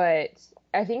 but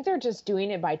I think they're just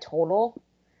doing it by total.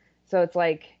 So it's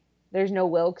like, there's no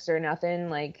Wilks or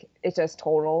nothing. Like, it's just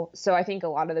total. So I think a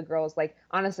lot of the girls, like,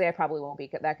 honestly, I probably won't be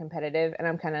that competitive, and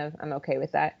I'm okay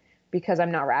with that. Because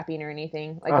I'm not rapping or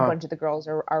anything. Like, a bunch of the girls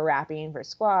are rapping for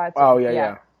squats. Oh,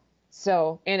 yeah.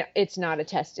 So, and it's not a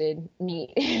tested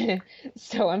meet.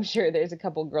 So I'm sure there's a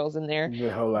couple girls in there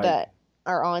that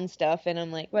are on stuff. And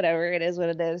I'm like, whatever, it is what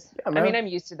it is. Yeah, I mean, I'm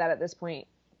used to that at this point,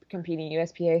 competing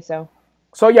USPA, so.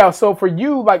 So for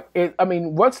you, like,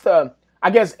 what's the, I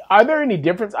guess, are there any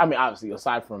difference? I mean, obviously,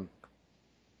 aside from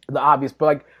the obvious, but,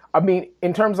 like, I mean,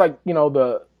 in terms, like,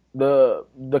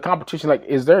 the competition, like,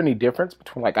 is there any difference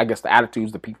between, like, I guess the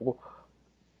attitudes, the people,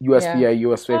 USPA,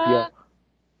 USAPL?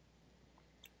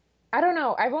 I don't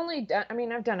know.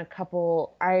 I've done a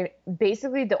couple.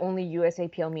 Basically the only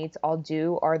USAPL meets I'll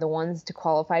do are the ones to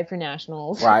qualify for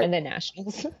nationals, right? And then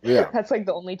nationals. Yeah. That's like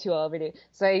the only two I'll ever do.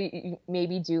 So I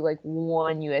maybe do like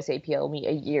one USAPL meet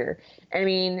a year. I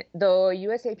mean, the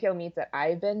USAPL meets that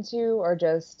I've been to are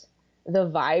just the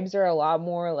vibes are a lot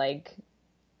more like,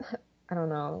 I don't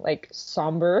know, like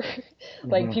somber.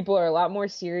 Like Hmm. people are a lot more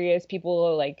serious. People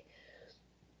are like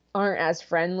aren't as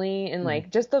friendly and Hmm. like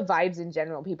just the vibes in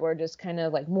general. People are just kind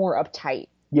of like more uptight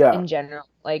Yeah. in general.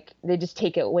 Like they just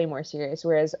take it way more serious.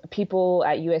 Whereas people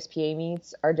at USPA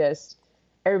meets are just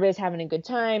everybody's having a good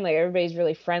time. Like everybody's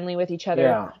really friendly with each other.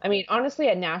 Yeah. I mean, honestly,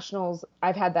 at nationals,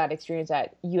 I've had that experience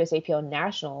at USAPL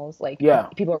nationals. Like Yeah.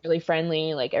 people are really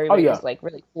friendly. Like Oh yeah. everybody's like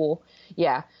really cool.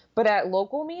 Yeah. But at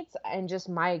local meets and just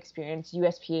my experience,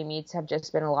 USPA meets have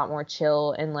just been a lot more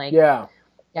chill and like Yeah.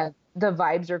 yeah, the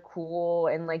vibes are cool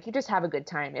and like you just have a good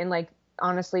time. And like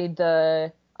honestly,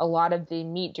 the a lot of the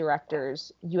meet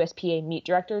directors, USPA meet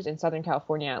directors in Southern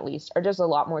California at least, are just a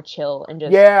lot more chill and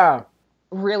just Yeah.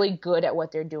 really good at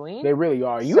what they're doing. They really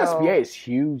are. USPA So is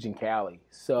huge in Cali.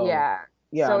 So yeah.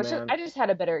 yeah, So it's just man. I just had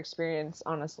a better experience,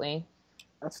 honestly.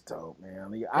 That's dope,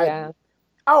 man. Yeah.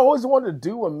 I always wanted to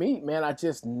do a meet, man. I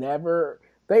just never.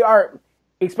 They are,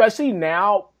 especially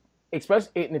now,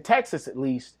 especially in Texas at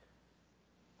least.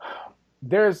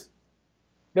 There's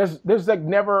there's like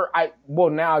never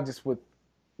now just with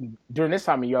during this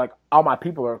time of year, like all my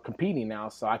people are competing now,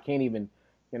 so I can't even,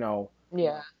 you know.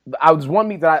 Yeah. I was one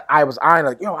meet that I was eyeing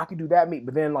like, yo, I could do that meet,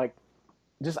 but then like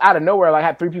just out of nowhere, like I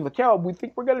had three people like, yo, we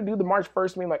think we're gonna do the March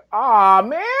 1st meet. Like, ah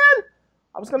man,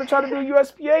 I was gonna try to do a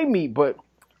USPA meet, but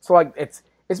so like it's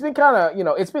been kind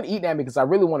of it's been eating at me because I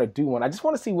really want to do one. I just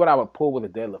want to see what I would pull with a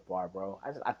deadlift bar, bro.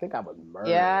 I think I would murder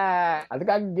it. Yeah. I think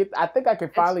I could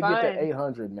It's finally get that fun.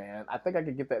 800, man. I think I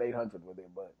could get that 800 with it,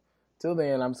 but till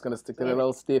then, I'm just gonna stick to that Yeah.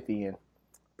 old stiffy and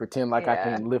pretend like I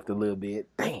Yeah. can lift a little bit.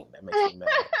 Damn, that makes me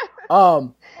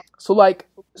mad. So like,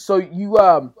 so you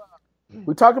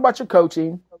we talked about your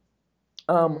coaching.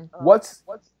 Mhm. What's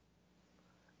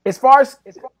as far as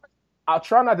I'll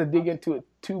try not to dig into it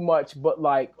too much, but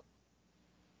like,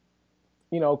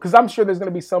 because I'm sure there's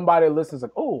gonna be somebody that listens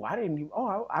like, oh, I didn't even,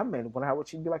 oh, I meant wonder how what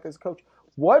she'd be like as a coach.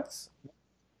 What's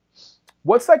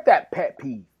like that pet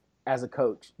peeve as a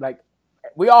coach? Like,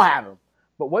 we all have them,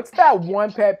 but what's that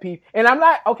one pet peeve? And I'm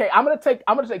not okay. I'm gonna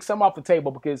take some off the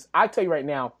table because I tell you right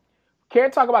now,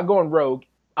 can't talk about going rogue.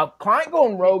 A client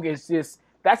going rogue is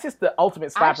that's just the ultimate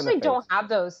I slap in the actually face. don't have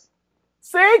those.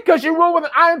 See, because you rule with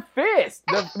an iron fist.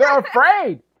 They're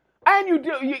afraid, and you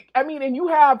do. And you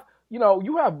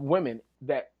have women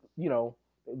that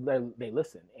they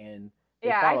listen and they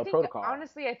Yeah, I follow think protocol.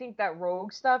 honestly, I think that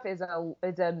rogue stuff is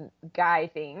a guy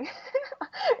thing.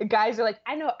 Guys are like,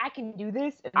 I know I can do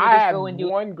this, and they I just had go and do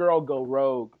it. one girl go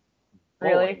rogue. Boy,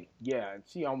 Really? yeah, and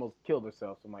she almost killed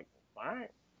herself. So I'm like, all right,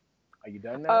 are you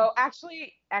done now? Oh,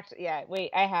 actually, yeah.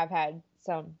 Wait, I have had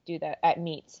some do that at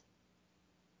meets.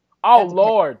 Oh That's a pet.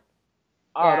 Lord!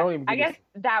 Oh, Yeah, don't even I get guess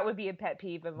that would be a pet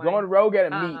peeve of me going mine. rogue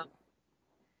at a meet.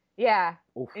 Yeah,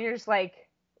 Oof. and you're just like,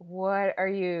 what are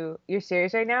you? You're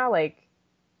serious right now? Like,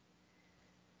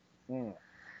 Mm.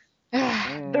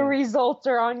 the results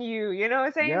are on you. You know what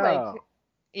I'm saying? Yeah. Like,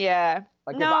 yeah.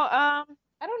 Like No, I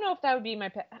don't know if that would be my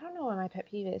pet. I don't know what my pet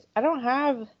peeve is. I don't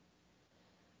have.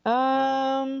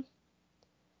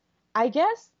 I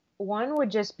guess one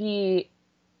would just be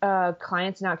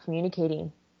clients not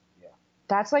communicating. Yeah.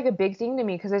 That's like a big thing to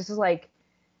me because it's just like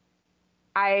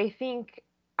I think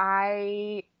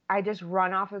I just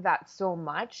run off of that so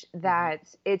much that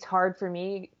it's hard for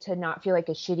me to not feel like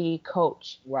a shitty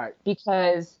coach. Right.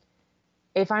 Because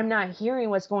if I'm not hearing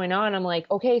what's going on, I'm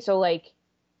like, okay, so like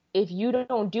if you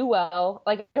don't do well,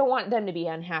 like I don't want them to be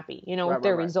unhappy, with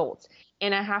their results.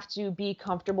 And I have to be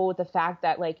comfortable with the fact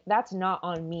that like that's not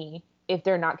on me if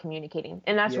they're not communicating.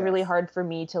 And that's really hard for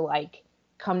me to like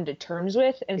come to terms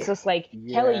with. And it's just like,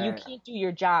 Kelly, you can't do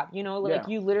your job. Like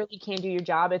you literally can't do your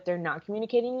job if they're not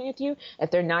communicating with you, if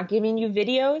they're not giving you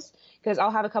videos. Because I'll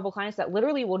have a couple clients that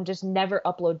literally will just never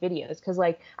upload videos. Because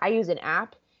like I use an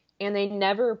app and they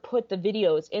never put the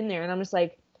videos in there. And I'm just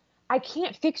like, I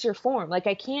can't fix your form. Like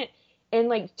I can't, and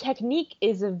like technique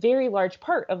is a very large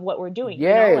part of what we're doing.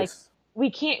 Yes. Like we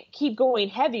can't keep going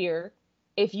heavier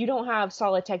if you don't have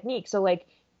solid technique. So like,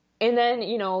 and then,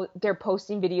 they're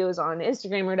posting videos on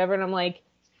Instagram or whatever. And I'm like,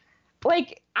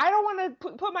 I don't want to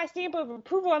put my stamp of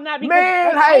approval on that because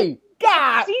man, like, hey, God,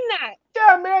 I've seen that.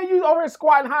 Yeah, man, you over here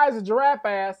squatting high as a giraffe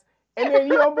ass, and then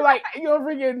be like,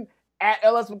 freaking at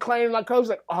LS McClain, like coach,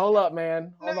 like, hold up,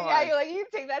 man, hold on. Yeah, you're like, you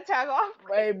take that tag off.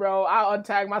 Hey, bro, I'll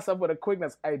untag myself with a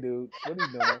quickness. Hey, dude, what are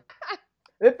you doing?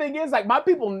 The thing is, like, my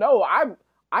people know I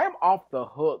am off the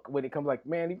hook when it comes like,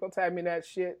 man, you gonna tag me in that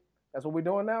shit? That's what we're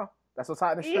doing now? That's what's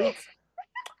hot in the streets?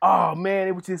 Oh, man,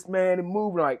 it was just, man, it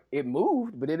moved. Like, it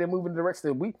moved, but it didn't move in the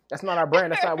direction that that's not our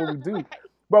brand. That's not what we do.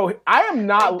 Bro, I am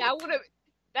not. Like,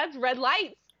 that's red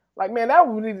lights. Like, man, that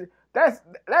would need,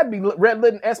 that'd be red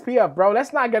lit and SPF, bro.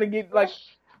 That's not gonna get like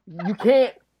you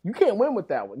can't win with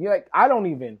that one. You're like, I don't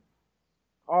even.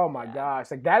 Oh my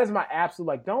gosh, like that is my absolute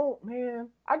like. Don't, man.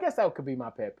 I guess that could be my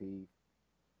pet peeve.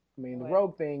 I mean, the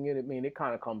rogue thing. It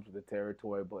kind of comes with the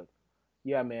territory, but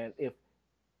yeah, man. If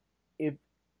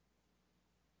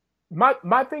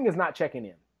my thing is not checking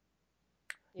in.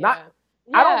 Not.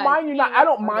 I don't mind you not. I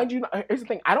don't mind you. Here's the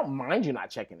thing. I don't mind you not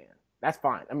checking in. That's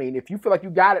fine. I mean, if you feel like you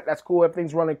got it, that's cool.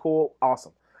 Everything's running cool.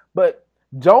 Awesome. But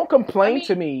don't complain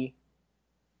to me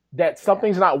that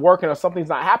something's not working or something's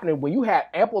not happening when you had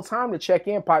ample time to check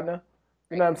in, partner.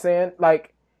 You know what I'm saying?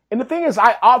 Like, and the thing is,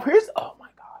 oh my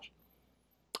gosh.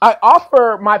 I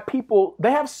offer my people,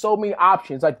 they have so many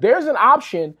options. Like, there's an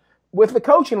option with the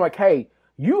coaching, like, hey,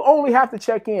 you only have to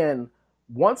check in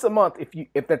once a month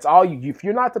if that's all if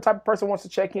you're not the type of person who wants to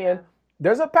check in,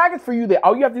 there's a package for you that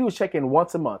all you have to do is check in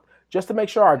once a month just to make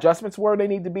sure our adjustments where they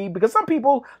need to be. Because some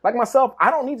people, like myself, I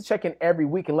don't need to check in every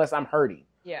week unless I'm hurting.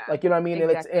 Yeah. Like, you know what I mean?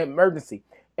 Exactly. And it's an emergency.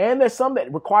 And there's some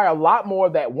that require a lot more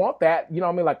that want that. You know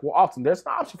what I mean? Like, well, often there's an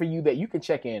option for you that you can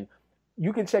check in.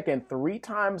 You can check in 3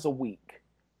 times a week,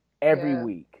 every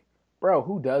week. Bro,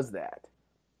 who does that?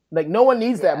 Like, no one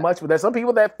needs that much, but there's some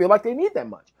people that feel like they need that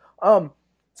much.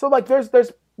 So like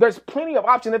there's plenty of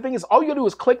options. The thing is, all you do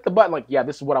is click the button like, yeah,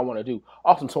 this is what I want to do.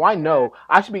 Awesome. So I know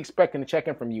I should be expecting to check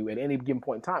in from you at any given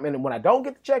point in time. And then when I don't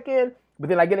get to check in, but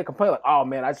then I get a complaint like, oh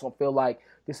man, I just don't feel like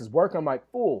this is working. I'm like,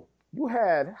 fool, you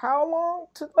had how long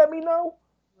to let me know?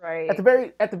 Right. At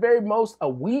the very most a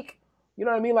week. You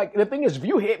know what I mean? Like the thing is, if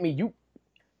you hit me,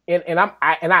 and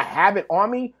I have it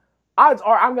on me, odds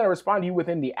are I'm gonna respond to you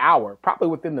within the hour, probably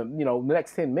within the the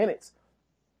next 10 minutes.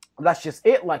 That's just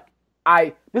it. Like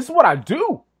this is what I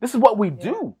do. This is what we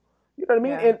do. You know what I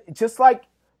mean? Yeah. And just like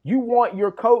you want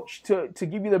your coach to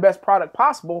give you the best product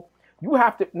possible, you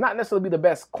have to not necessarily be the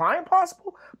best client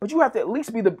possible, but you have to at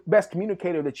least be the best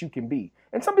communicator that you can be.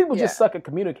 And some people just suck at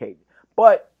communicating.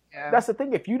 But that's the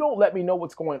thing. If you don't let me know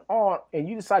what's going on and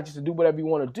you decide just to do whatever you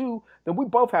want to do, then we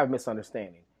both have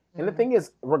misunderstanding. Mm-hmm. And the thing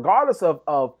is, regardless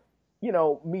of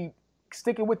me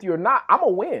sticking with you or not, I'm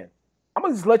going to win. I'm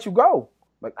going to just let you go.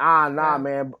 Like,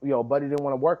 man, buddy didn't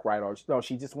want to work right, or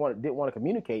she just didn't want to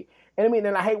communicate. And I mean,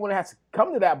 and I hate when it has to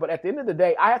come to that, but at the end of the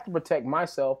day, I have to protect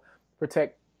myself,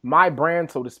 protect my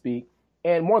brand, so to speak,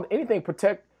 and more than anything,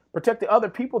 protect the other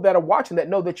people that are watching that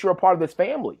know that you're a part of this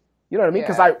family. You know what I mean?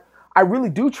 Because I really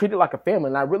do treat it like a family,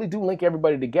 and I really do link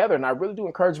everybody together, and I really do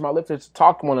encourage my listeners to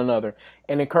talk to one another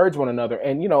and encourage one another,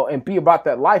 and and be about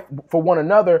that life for one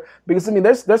another. Because I mean,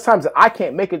 there's times that I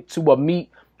can't make it to a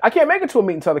meet. I can't make it to a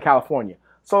meet in Southern California.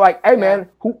 So like, hey man,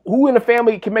 who in the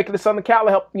family can make it to Southern Cal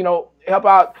to help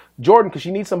out Jordan because she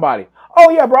needs somebody?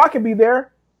 Oh yeah, bro, I can be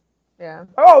there. Yeah.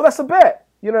 Oh, that's a bet.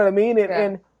 You know what I mean?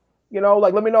 And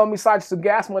like, let me know, besides some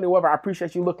gas money, whatever. I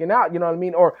appreciate you looking out. You know what I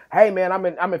mean? Or hey man,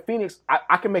 I'm in Phoenix.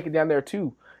 I can make it down there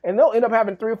too. And they'll end up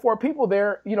having 3 or 4 people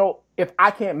there. If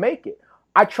I can't make it,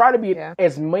 I try to be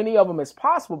as many of them as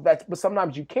possible. But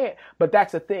sometimes you can't. But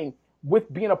that's the thing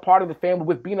with being a part of the family,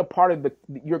 with being a part of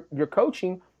your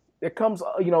coaching. There comes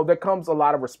a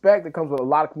lot of respect. It comes with a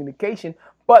lot of communication,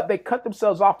 but they cut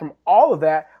themselves off from all of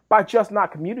that by just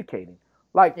not communicating.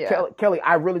 Like, Kelly,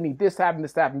 I really need this to happen,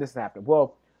 this to happen, this to happen.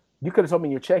 Well, you could have told me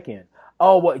in your check-in.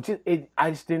 Oh, well,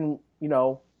 I just didn't,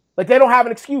 like they don't have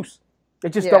an excuse. They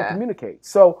just don't communicate.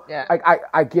 So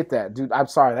I get that, dude. I'm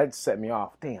sorry. That set me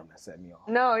off. Damn, that set me off.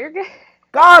 No, you're good.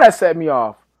 God, that set me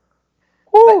off.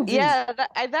 Woo,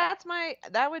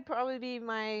 that would probably be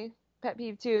my pet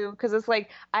peeve too, because it's like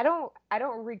I don't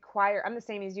require. I'm the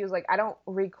same as you. Like I don't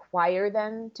require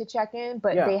them to check in,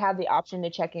 but they have the option to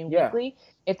check in weekly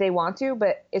if they want to.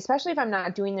 But especially if I'm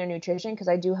not doing their nutrition, because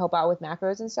I do help out with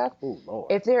macros and stuff. Ooh, Lord.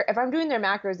 If I'm doing their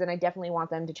macros, then I definitely want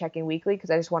them to check in weekly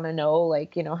because I just want to know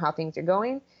how things are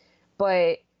going.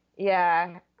 But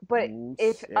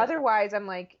otherwise, I'm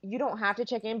like, you don't have to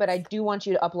check in, but I do want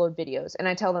you to upload videos, and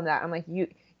I tell them that I'm like,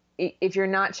 if you're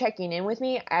not checking in with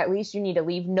me, at least you need to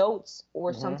leave notes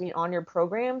or something on your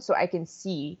program so I can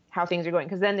see how things are going.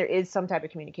 Because then there is some type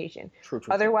of communication. True.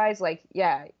 Otherwise,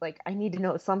 I need to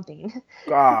know something.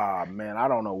 Man, I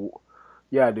don't know.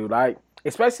 Yeah, dude.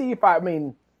 Especially if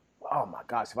oh my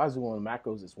gosh, if I was doing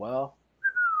macros as well.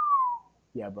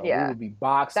 Yeah, bro. We would be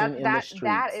boxing in the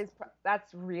streets.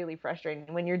 That's really frustrating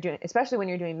especially when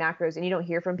you're doing macros and you don't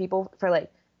hear from people for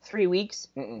like 3 weeks.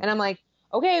 And I'm like,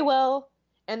 okay, well.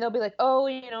 And they'll be like, oh,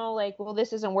 well,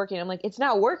 this isn't working. I'm like, it's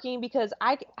not working because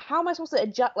how am I supposed to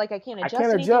adjust? Like, I can't adjust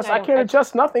anything. I can't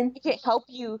adjust nothing. I can't help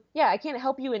you. Yeah, I can't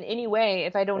help you in any way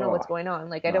if I don't know what's going on.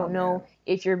 Like, I don't know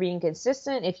if you're being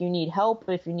consistent, if you need help,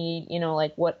 if you need,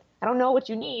 what, I don't know what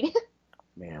you need.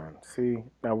 Man, see,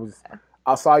 that was.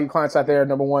 I saw you clients out there.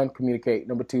 Number one, communicate.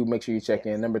 Number two, make sure you check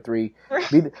in. Number three,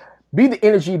 be the, be the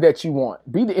energy that you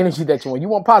want. Be the energy that you want. You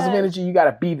want positive energy, you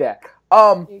gotta be that.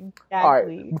 Exactly. All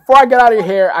right. Before I get out of your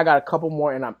hair, I got a couple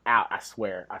more, and I'm out. I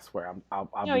swear. I'll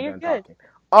No, be you're done good.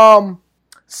 talking.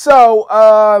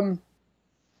 So,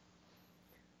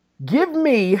 give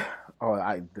me. Oh,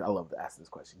 I love to ask this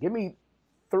question. Give me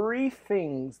 3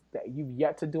 things that you've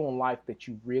yet to do in life that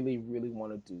you really, really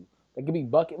want to do. They could be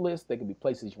bucket lists. They could be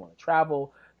places you want to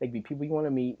travel. They could be people you want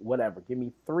to meet. Whatever. Give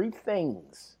me 3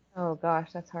 things. Oh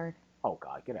gosh, that's hard. Oh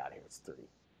God, get out of here. It's 3.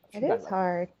 It is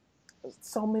hard. There's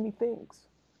so many things.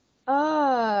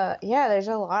 Yeah, there's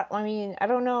a lot. I mean, I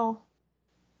don't know.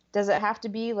 Does it have to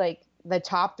be like the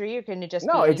top 3, or can it just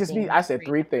No, be it just be. I said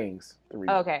 3 things. 3.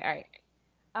 Okay, all right.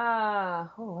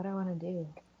 What do I want to do?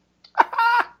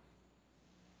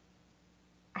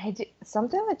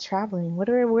 Something with traveling. Where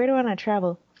do I want to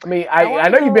travel? I mean, I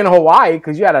know you've been to Hawaii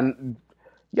because you had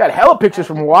hella pictures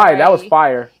from Hawaii. That was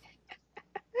fire.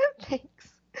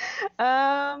 Thanks.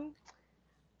 Where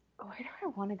do I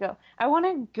want to go? I want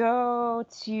to go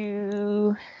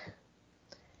to.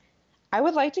 I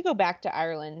would like to go back to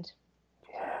Ireland.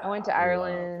 Yeah, I went to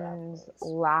Ireland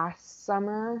last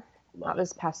summer. Not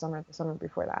this past summer, the summer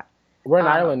before that. Where in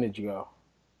Ireland did you go?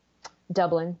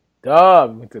 Dublin.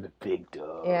 Went to the big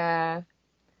Dub. Yeah.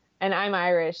 And I'm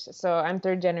Irish, so I'm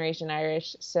 3rd generation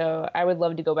Irish. So I would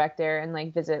love to go back there and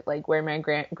like visit like where my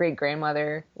great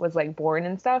grandmother was like born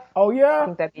and stuff. Oh yeah. I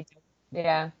think that'd be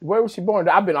yeah. Where was she born?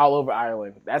 I've been all over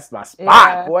Ireland. That's my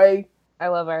spot, boy. I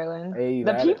love Ireland. Hey,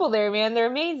 the people there, man, they're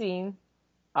amazing.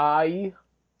 I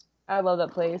love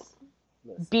that place.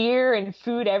 Listen. Beer and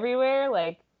food everywhere,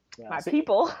 like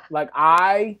people. Like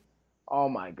oh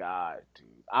my God, dude.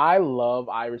 I love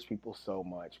Irish people so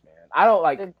much, man. I don't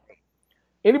like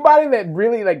anybody that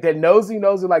really like that knows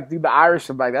like dude, the Irish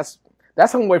are like that's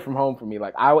home away from home for me.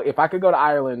 Like if I could go to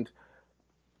Ireland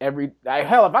if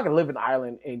I could live in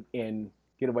Ireland and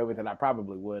get away with it, I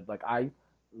probably would. Like I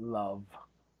love.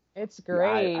 It's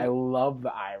great. I love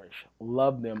the Irish.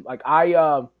 Love them. Like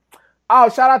shout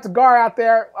out to Gar out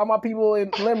there. All my people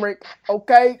in Limerick.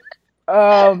 Okay.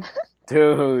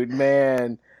 Dude,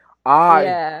 man.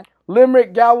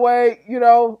 Limerick, Galway,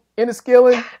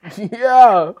 Enniskillen.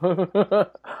 Yeah.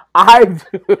 I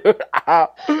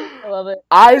love it.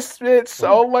 I spent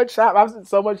so much time. I've spent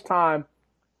so much time.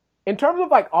 In terms of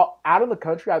like out of the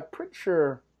country, I'm pretty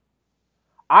sure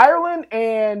Ireland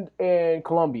and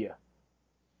Colombia.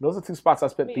 Those are 2 spots I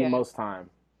spent the most time.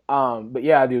 But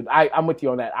yeah, dude, I'm with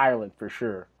you on that. Ireland for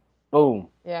sure. Boom.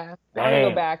 Yeah. I want to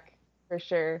go back for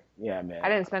sure. Yeah, man.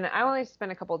 I only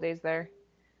spent a couple of days there.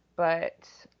 But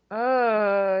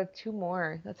 2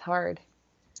 more. That's hard.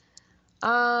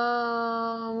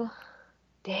 Dang.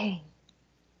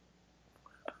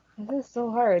 This is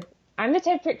so hard. I'm the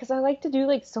type because I like to do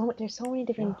like there's so many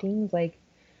different things. Like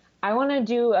I want to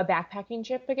do a backpacking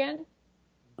trip again.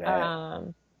 I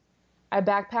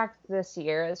backpacked the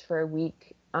Sierras for a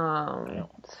week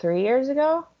 3 years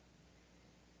ago.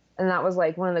 And that was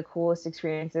like one of the coolest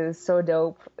experiences. So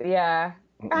dope. Yeah.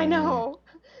 I know.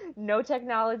 No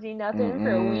technology, nothing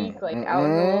for a week, like out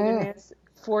in the wilderness,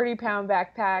 40-pound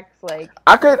backpacks, like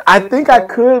I could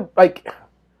like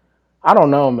I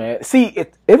don't know, man. See,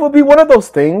 it would be one of those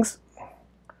things.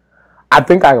 I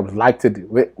think I would like to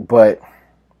do it, but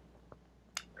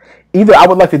either I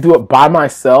would like to do it by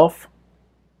myself.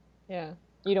 Yeah.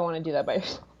 You don't want to do that by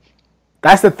yourself.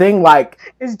 That's the thing, like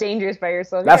it's dangerous by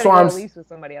yourself. That's what I'm at least with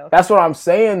somebody else. That's what I'm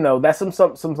saying though. That's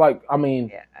some like I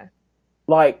mean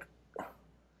like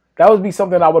that would be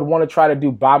something I would want to try to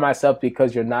do by myself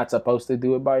because you're not supposed to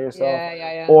do it by yourself.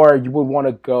 Yeah. Or you would want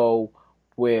to go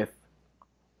with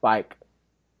like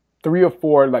 3 or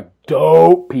 4 like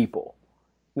dope people.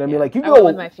 You know what I mean? Like you go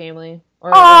with my family.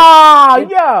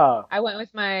 Yeah. I went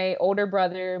with my older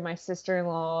brother, my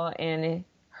sister-in-law, and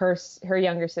her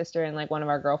younger sister, and like one of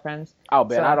our girlfriends. Oh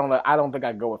man, so, I don't think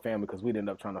I'd go with family because we'd end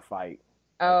up trying to fight.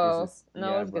 Oh, it was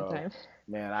a good time.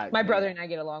 Man, my brother and I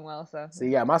get along well, so. See,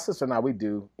 yeah, my sister and I, we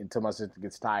do until my sister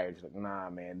gets tired. She's like, nah,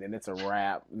 man, then it's a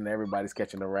wrap, and everybody's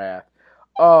catching the wrath.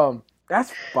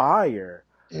 That's fire.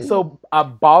 So, a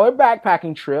baller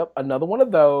backpacking trip, another one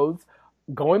of those.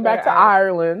 Going back to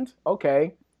Ireland.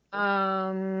 Okay.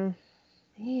 Man.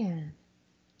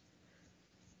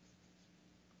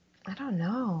 I don't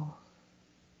know.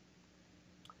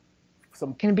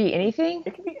 Can it be anything?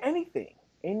 It can be anything.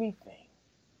 Anything.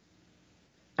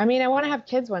 I mean, I want to have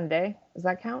kids one day. Does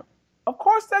that count? Of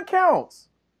course that counts.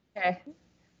 Okay.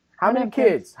 How many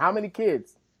kids? How many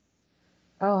kids?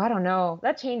 Oh, I don't know.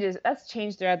 That changes. That's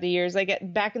changed throughout the years.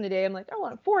 Like back in the day, I'm like, I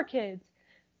want 4 kids.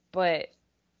 But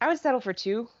I would settle for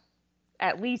 2,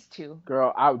 at least 2.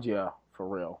 Girl, yeah, for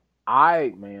real. Man,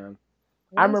 I One's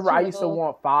remember too I used to little.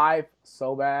 want 5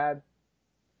 so bad.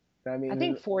 I I mean,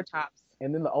 think 4 tops.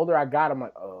 and then the older I got, I'm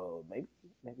like, oh, maybe,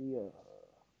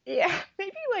 Yeah,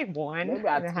 maybe like one maybe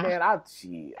and a half. man, I'll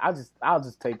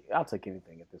take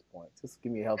anything at this point. Just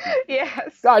give me a healthy,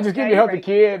 Yes. God, just give Yeah, me a you're healthy right.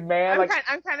 kid, man. Like,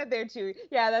 I'm kind of there too.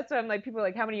 Yeah, that's what I'm like. People are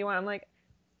like, how many you want? I'm like,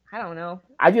 I don't know.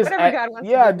 I just, Whatever God wants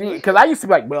to yeah, give dude, me. because I used to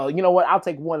be like, well, you know what? I'll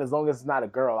take one as long as it's not a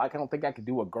girl. I don't think I could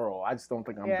do a girl. I just don't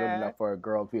think I'm good Yeah. enough for a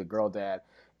girl to be a girl dad.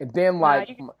 And then, Nah, like,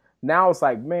 you can. now it's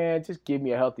like, man, just give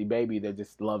me a healthy baby that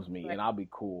just loves me Right. and I'll be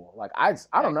cool. Like, I don't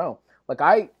Exactly. know.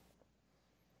 Like,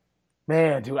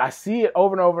 man, dude, I see it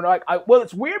over and over. And like, well,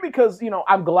 it's weird because,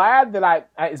 I'm glad that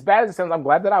as bad as it sounds, I'm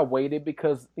glad that I waited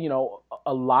because,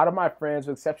 a lot of my friends,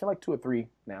 with exception like 2 or 3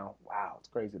 now, wow, it's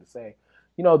crazy to say,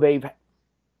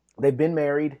 they've been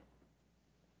married,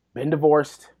 been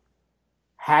divorced,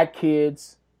 had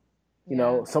kids.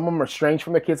 Yeah. Some of them are estranged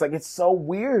from their kids. Like, it's so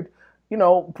weird,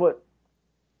 but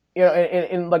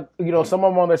and like, some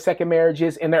of them on their second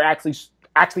marriages and they're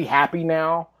actually happy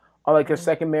now on like their Mhm.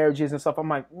 second marriages and stuff. I'm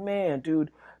like, man,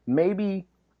 dude, maybe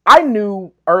I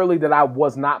knew early that I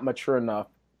was not mature enough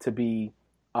to be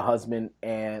a husband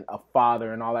and a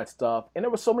father and all that stuff. And there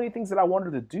were so many things that I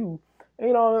wanted to do. And,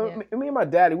 Yeah. me and my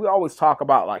daddy, we always talk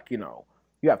about like, you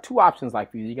have 2 options like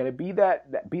you. You're gonna be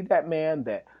that man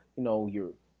that,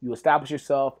 you establish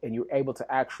yourself and you're able to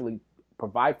actually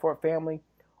provide for a family,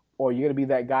 or you're gonna be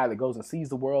that guy that goes and sees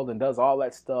the world and does all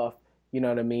that stuff. You know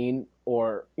what I mean?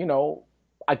 Or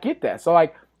I get that. So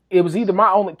like, it was either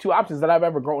my only 2 options that I've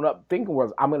ever grown up thinking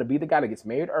was I'm gonna be the guy that gets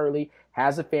married early,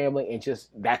 has a family, and just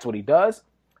that's what he does.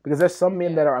 Because there's some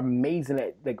men Yeah. that are amazing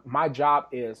at like my job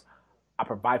is I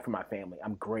provide for my family.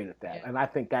 I'm great at that, Yeah. and I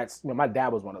think that's my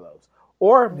dad was one of those.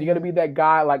 Or you're gonna Mhm. be that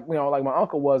guy like like my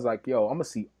uncle was like, yo, I'm gonna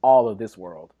see all of this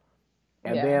world,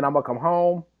 and Yeah. then I'm gonna come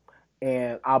home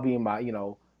and I'll be in my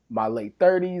my late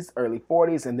 30s, early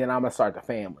 40s, and then I'm gonna start the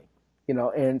family.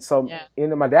 And so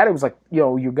Yeah. my daddy was like,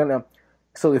 you're gonna.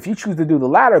 So if you choose to do the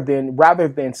latter, then rather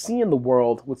than seeing the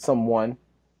world with someone,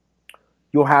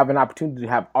 you'll have an opportunity to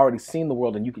have already seen the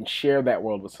world, and you can share that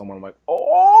world with someone. I'm like,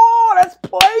 oh, that's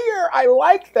player. I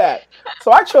like that.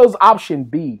 So I chose option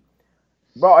B,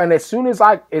 bro. And as soon as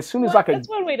I Well, could, that's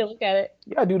one way to look at it.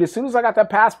 yeah, dude. As soon as I got that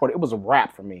passport, it was a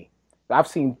wrap for me. I've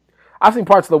seen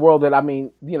parts of the world that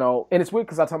and it's weird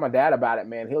because I tell my dad about it,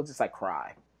 man. He'll just like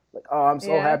cry, like, "Oh, I'm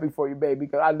so Yeah. happy for you, baby,"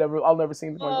 because I'll never see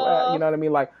anything like that. You Oh. know what I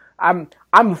mean? Like, I'm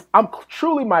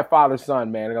truly my father's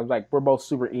son, man. And I'm like, we're both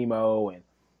super emo, and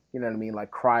you know what I mean,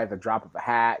 like cry at the drop of a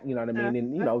hat. You know what I mean?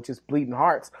 And just bleeding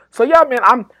hearts. So yeah,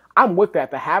 man, I'm with that.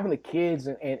 The having the kids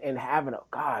and having a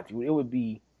God, dude, it would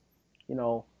be, you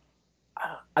know.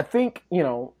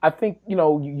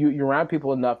 You're around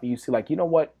people enough and you see like, you know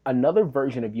what, another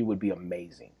version of you would be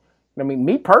amazing. I mean,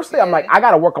 me personally, I'm like, Yeah. I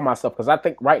got to work on myself because I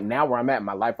think right now where I'm at in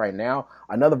my life right now,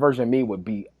 another version of me would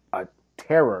be a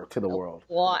terror to the world.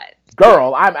 What?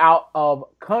 Girl, I'm out of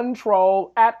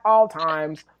control at all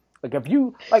times. Like if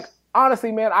you like,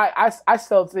 honestly, man, I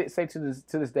still say to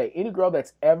this day, any girl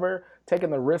that's ever taken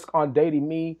the risk on dating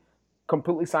me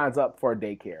completely signs up for a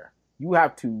daycare. You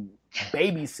have to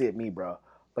babysit me, bro.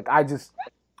 Like I just,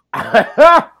 and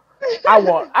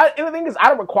the thing is, I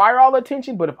don't require all the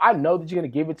attention, but if I know that you're gonna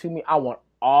give it to me, I want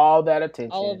all that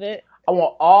attention. All of it. I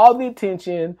want all the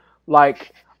attention.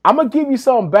 Like I'm gonna give you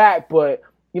some back, but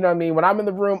you know what I mean. When I'm in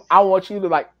the room, I want you to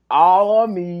like all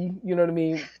on me. You know what I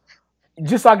mean?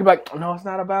 Just so I can be like, no, it's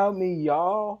not about me,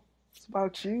 y'all. It's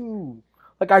about you.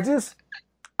 Like I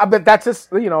bet that's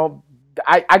just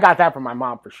I got that from my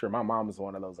mom for sure. My mom is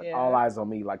one of those like all Yeah. eyes on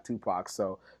me, like Tupac.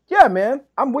 So yeah, man,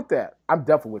 I'm with that. I'm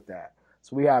definitely with that.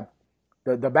 So we have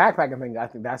the backpacking thing. I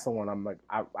think that's the one I'm like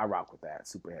I rock with that.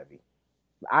 Super heavy.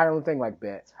 The Ireland thing like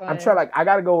that. It's I'm fun. trying like I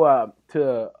gotta go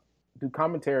to do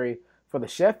commentary for the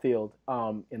Sheffield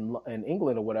in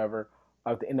England or whatever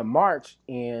at the end of March,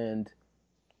 and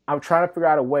I'm trying to figure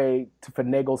out a way to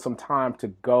finagle some time to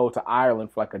go to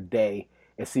Ireland for like a day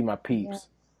and see my peeps.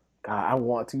 God, I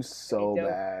want to so dope.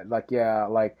 bad. Like, yeah,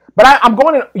 like, but I'm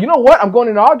going in. You know what? I'm going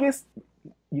in August.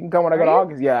 You can come when I go to Are you?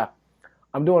 August. Yeah,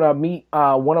 I'm doing a meet.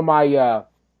 One of my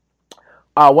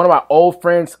old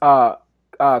friends,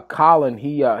 Colin.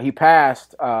 He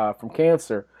passed from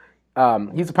cancer.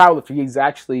 He's a powerlifter. He's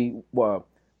actually one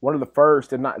of the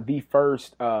first, if not the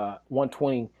first,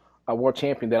 120 world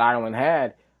champion that Ireland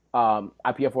had.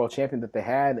 IPF world champion that they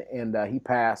had, and he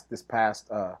passed this past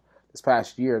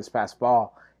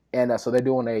fall. And so they're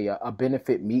doing a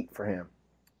benefit meet for him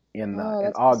in Oh,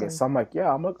 that's August. awesome. So I'm like,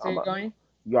 yeah, So you're going?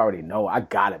 you already know I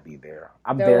gotta be there.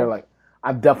 I'm Dope. there like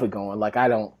I'm definitely going. Like I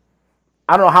don't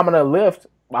know how I'm gonna lift.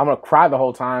 I'm gonna cry the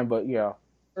whole time, but yeah.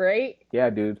 Right? Yeah,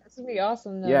 dude. That's gonna be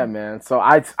awesome though. Yeah, man. So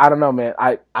I don't know, man.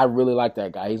 I really like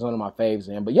that guy. He's one of my faves,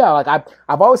 man. But yeah, like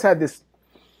I've always had this,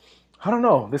 I don't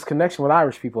know, this connection with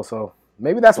Irish people. So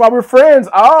maybe that's why we're friends.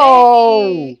 Oh,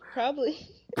 Hey,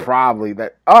 probably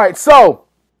that. All right, so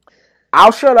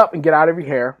I'll shut up and get out of your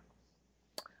hair.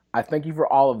 I thank you for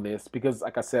all of this because,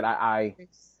 like I said,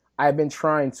 I've been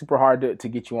trying super hard to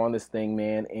get you on this thing,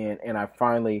 man, and I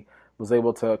finally was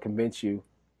able to convince you.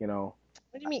 You know.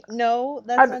 What do you mean? No,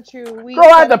 that's not true. Girl,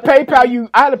 I had to PayPal you.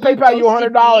 I had to PayPal you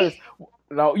 $100.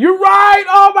 No, you're right.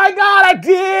 Oh my God, I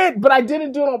did, but I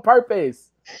didn't do it on purpose.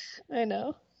 I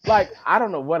know. Like I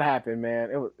don't know what happened,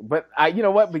 man. It was, but you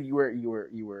know what? But you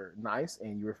were nice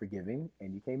and you were forgiving,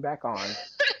 and you came back on.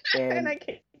 And I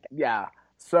can't. Yeah.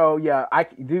 So yeah,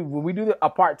 when we do a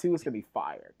part 2, it's gonna be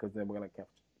fire because then we're gonna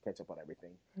catch up on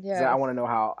everything. Yeah. I want to know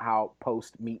how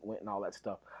post meet went and all that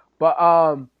stuff. But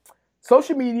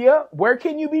social media, where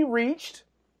can you be reached?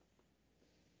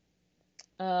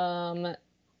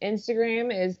 Instagram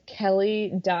is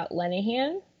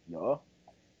kelly.lenahan. Yeah.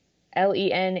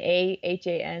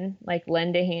 Lenahan, like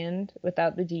lend a hand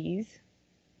without the D's.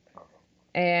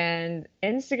 And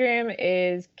Instagram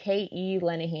is KE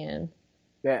Lenahan.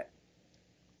 Yeah.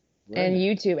 And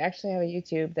YouTube. Actually, I have a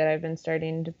YouTube that I've been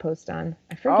starting to post on.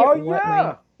 I forget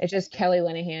what it's just Kelly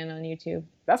Lenahan on YouTube.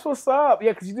 That's what's up.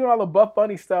 Yeah, because you're doing all the Buff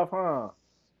Bunny stuff, huh?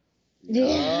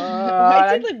 Yeah.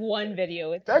 I did like one video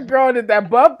with that girl did that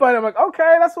Buff Bunny. I'm like,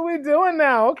 okay, that's what we're doing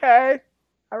now. Okay.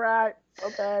 All right.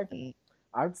 Okay.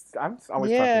 I'm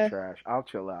always talking trash. I'll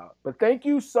chill out. But thank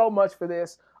you so much for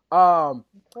this. Of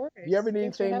course. If you ever need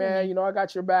anything, man, you know I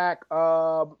got your back.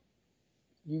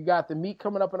 You got the meet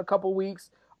coming up in a couple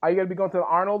weeks. Are you gonna be going to the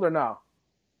Arnold or no?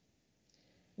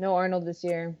 No Arnold this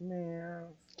year. Man,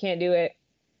 can't do it.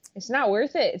 It's not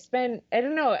worth it. It's been, I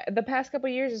don't know, the past couple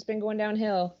of years it's been going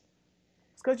downhill.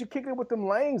 It's because you're kicking it with them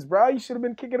lanes, bro. You should have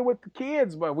been kicking it with the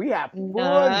kids, but we have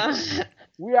fun.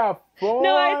 We have fun.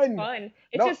 No, it's fun.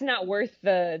 It's just not worth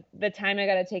the time I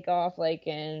gotta take off, like,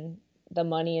 and the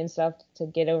money and stuff to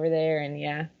get over there, and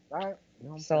yeah. Right.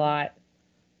 It's a lot.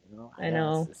 I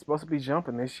know. It's supposed to be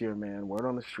jumping this year, man. Word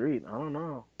on the street. I don't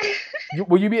know.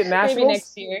 Will you be at Nationals? Maybe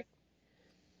next year.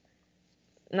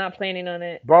 Not planning on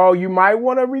it. Bro, you might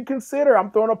want to reconsider. I'm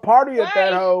throwing a party at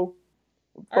that hoe.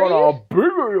 I'm throwing a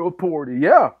bigger party.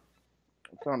 Yeah.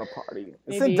 I'm throwing a party.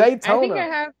 It's in Daytona. I think I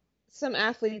have some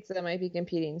athletes that might be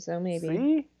competing, so maybe.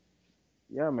 See?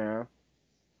 Yeah, man.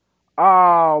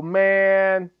 Oh,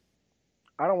 man.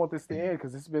 I don't want this to end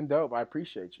because this has been dope. I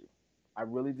appreciate you. I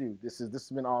really do. This has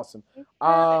been awesome.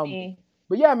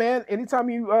 But yeah, man. Anytime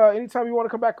you want to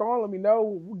come back on, let me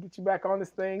know. We'll get you back on this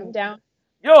thing. I'm down.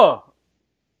 Yeah.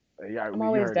 I'm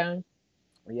always down.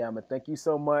 Yeah, man. Thank you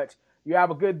so much. You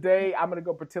have a good day. I'm gonna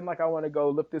go pretend like I want to go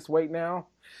lift this weight now.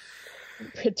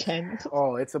 Pretend.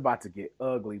 Oh, it's about to get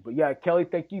ugly. But yeah, Kelly,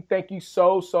 thank you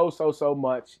so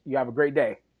much. You have a great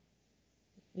day.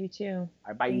 You too.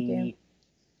 All right, bye.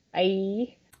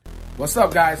 Bye. What's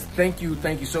up, guys? Thank you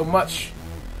so much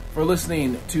for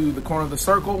listening to The Corner of the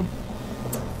Circle,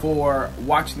 for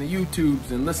watching the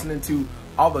YouTubes and listening to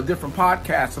all the different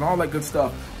podcasts and all that good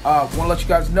stuff. Want to let you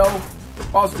guys know,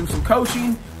 also do some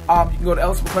coaching. You can go to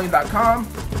ellismcclain.com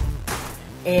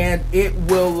and it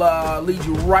will lead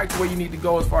you right to where you need to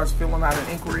go as far as filling out an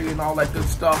inquiry and all that good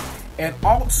stuff. And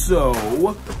also,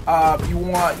 if you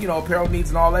want, apparel needs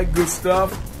and all that good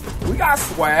stuff, we got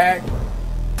swag.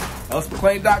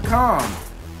 ellismcclain.com.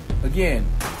 Again,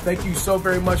 thank you so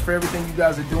very much for everything you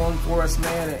guys are doing for us,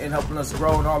 man, and helping us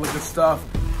grow and all the good stuff.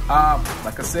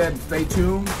 Like I said, stay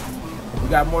tuned. We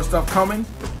got more stuff coming,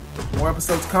 more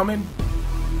episodes coming,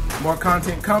 more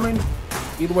content coming.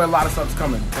 Either way, a lot of stuff's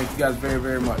coming. Thank you guys very,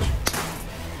 very much.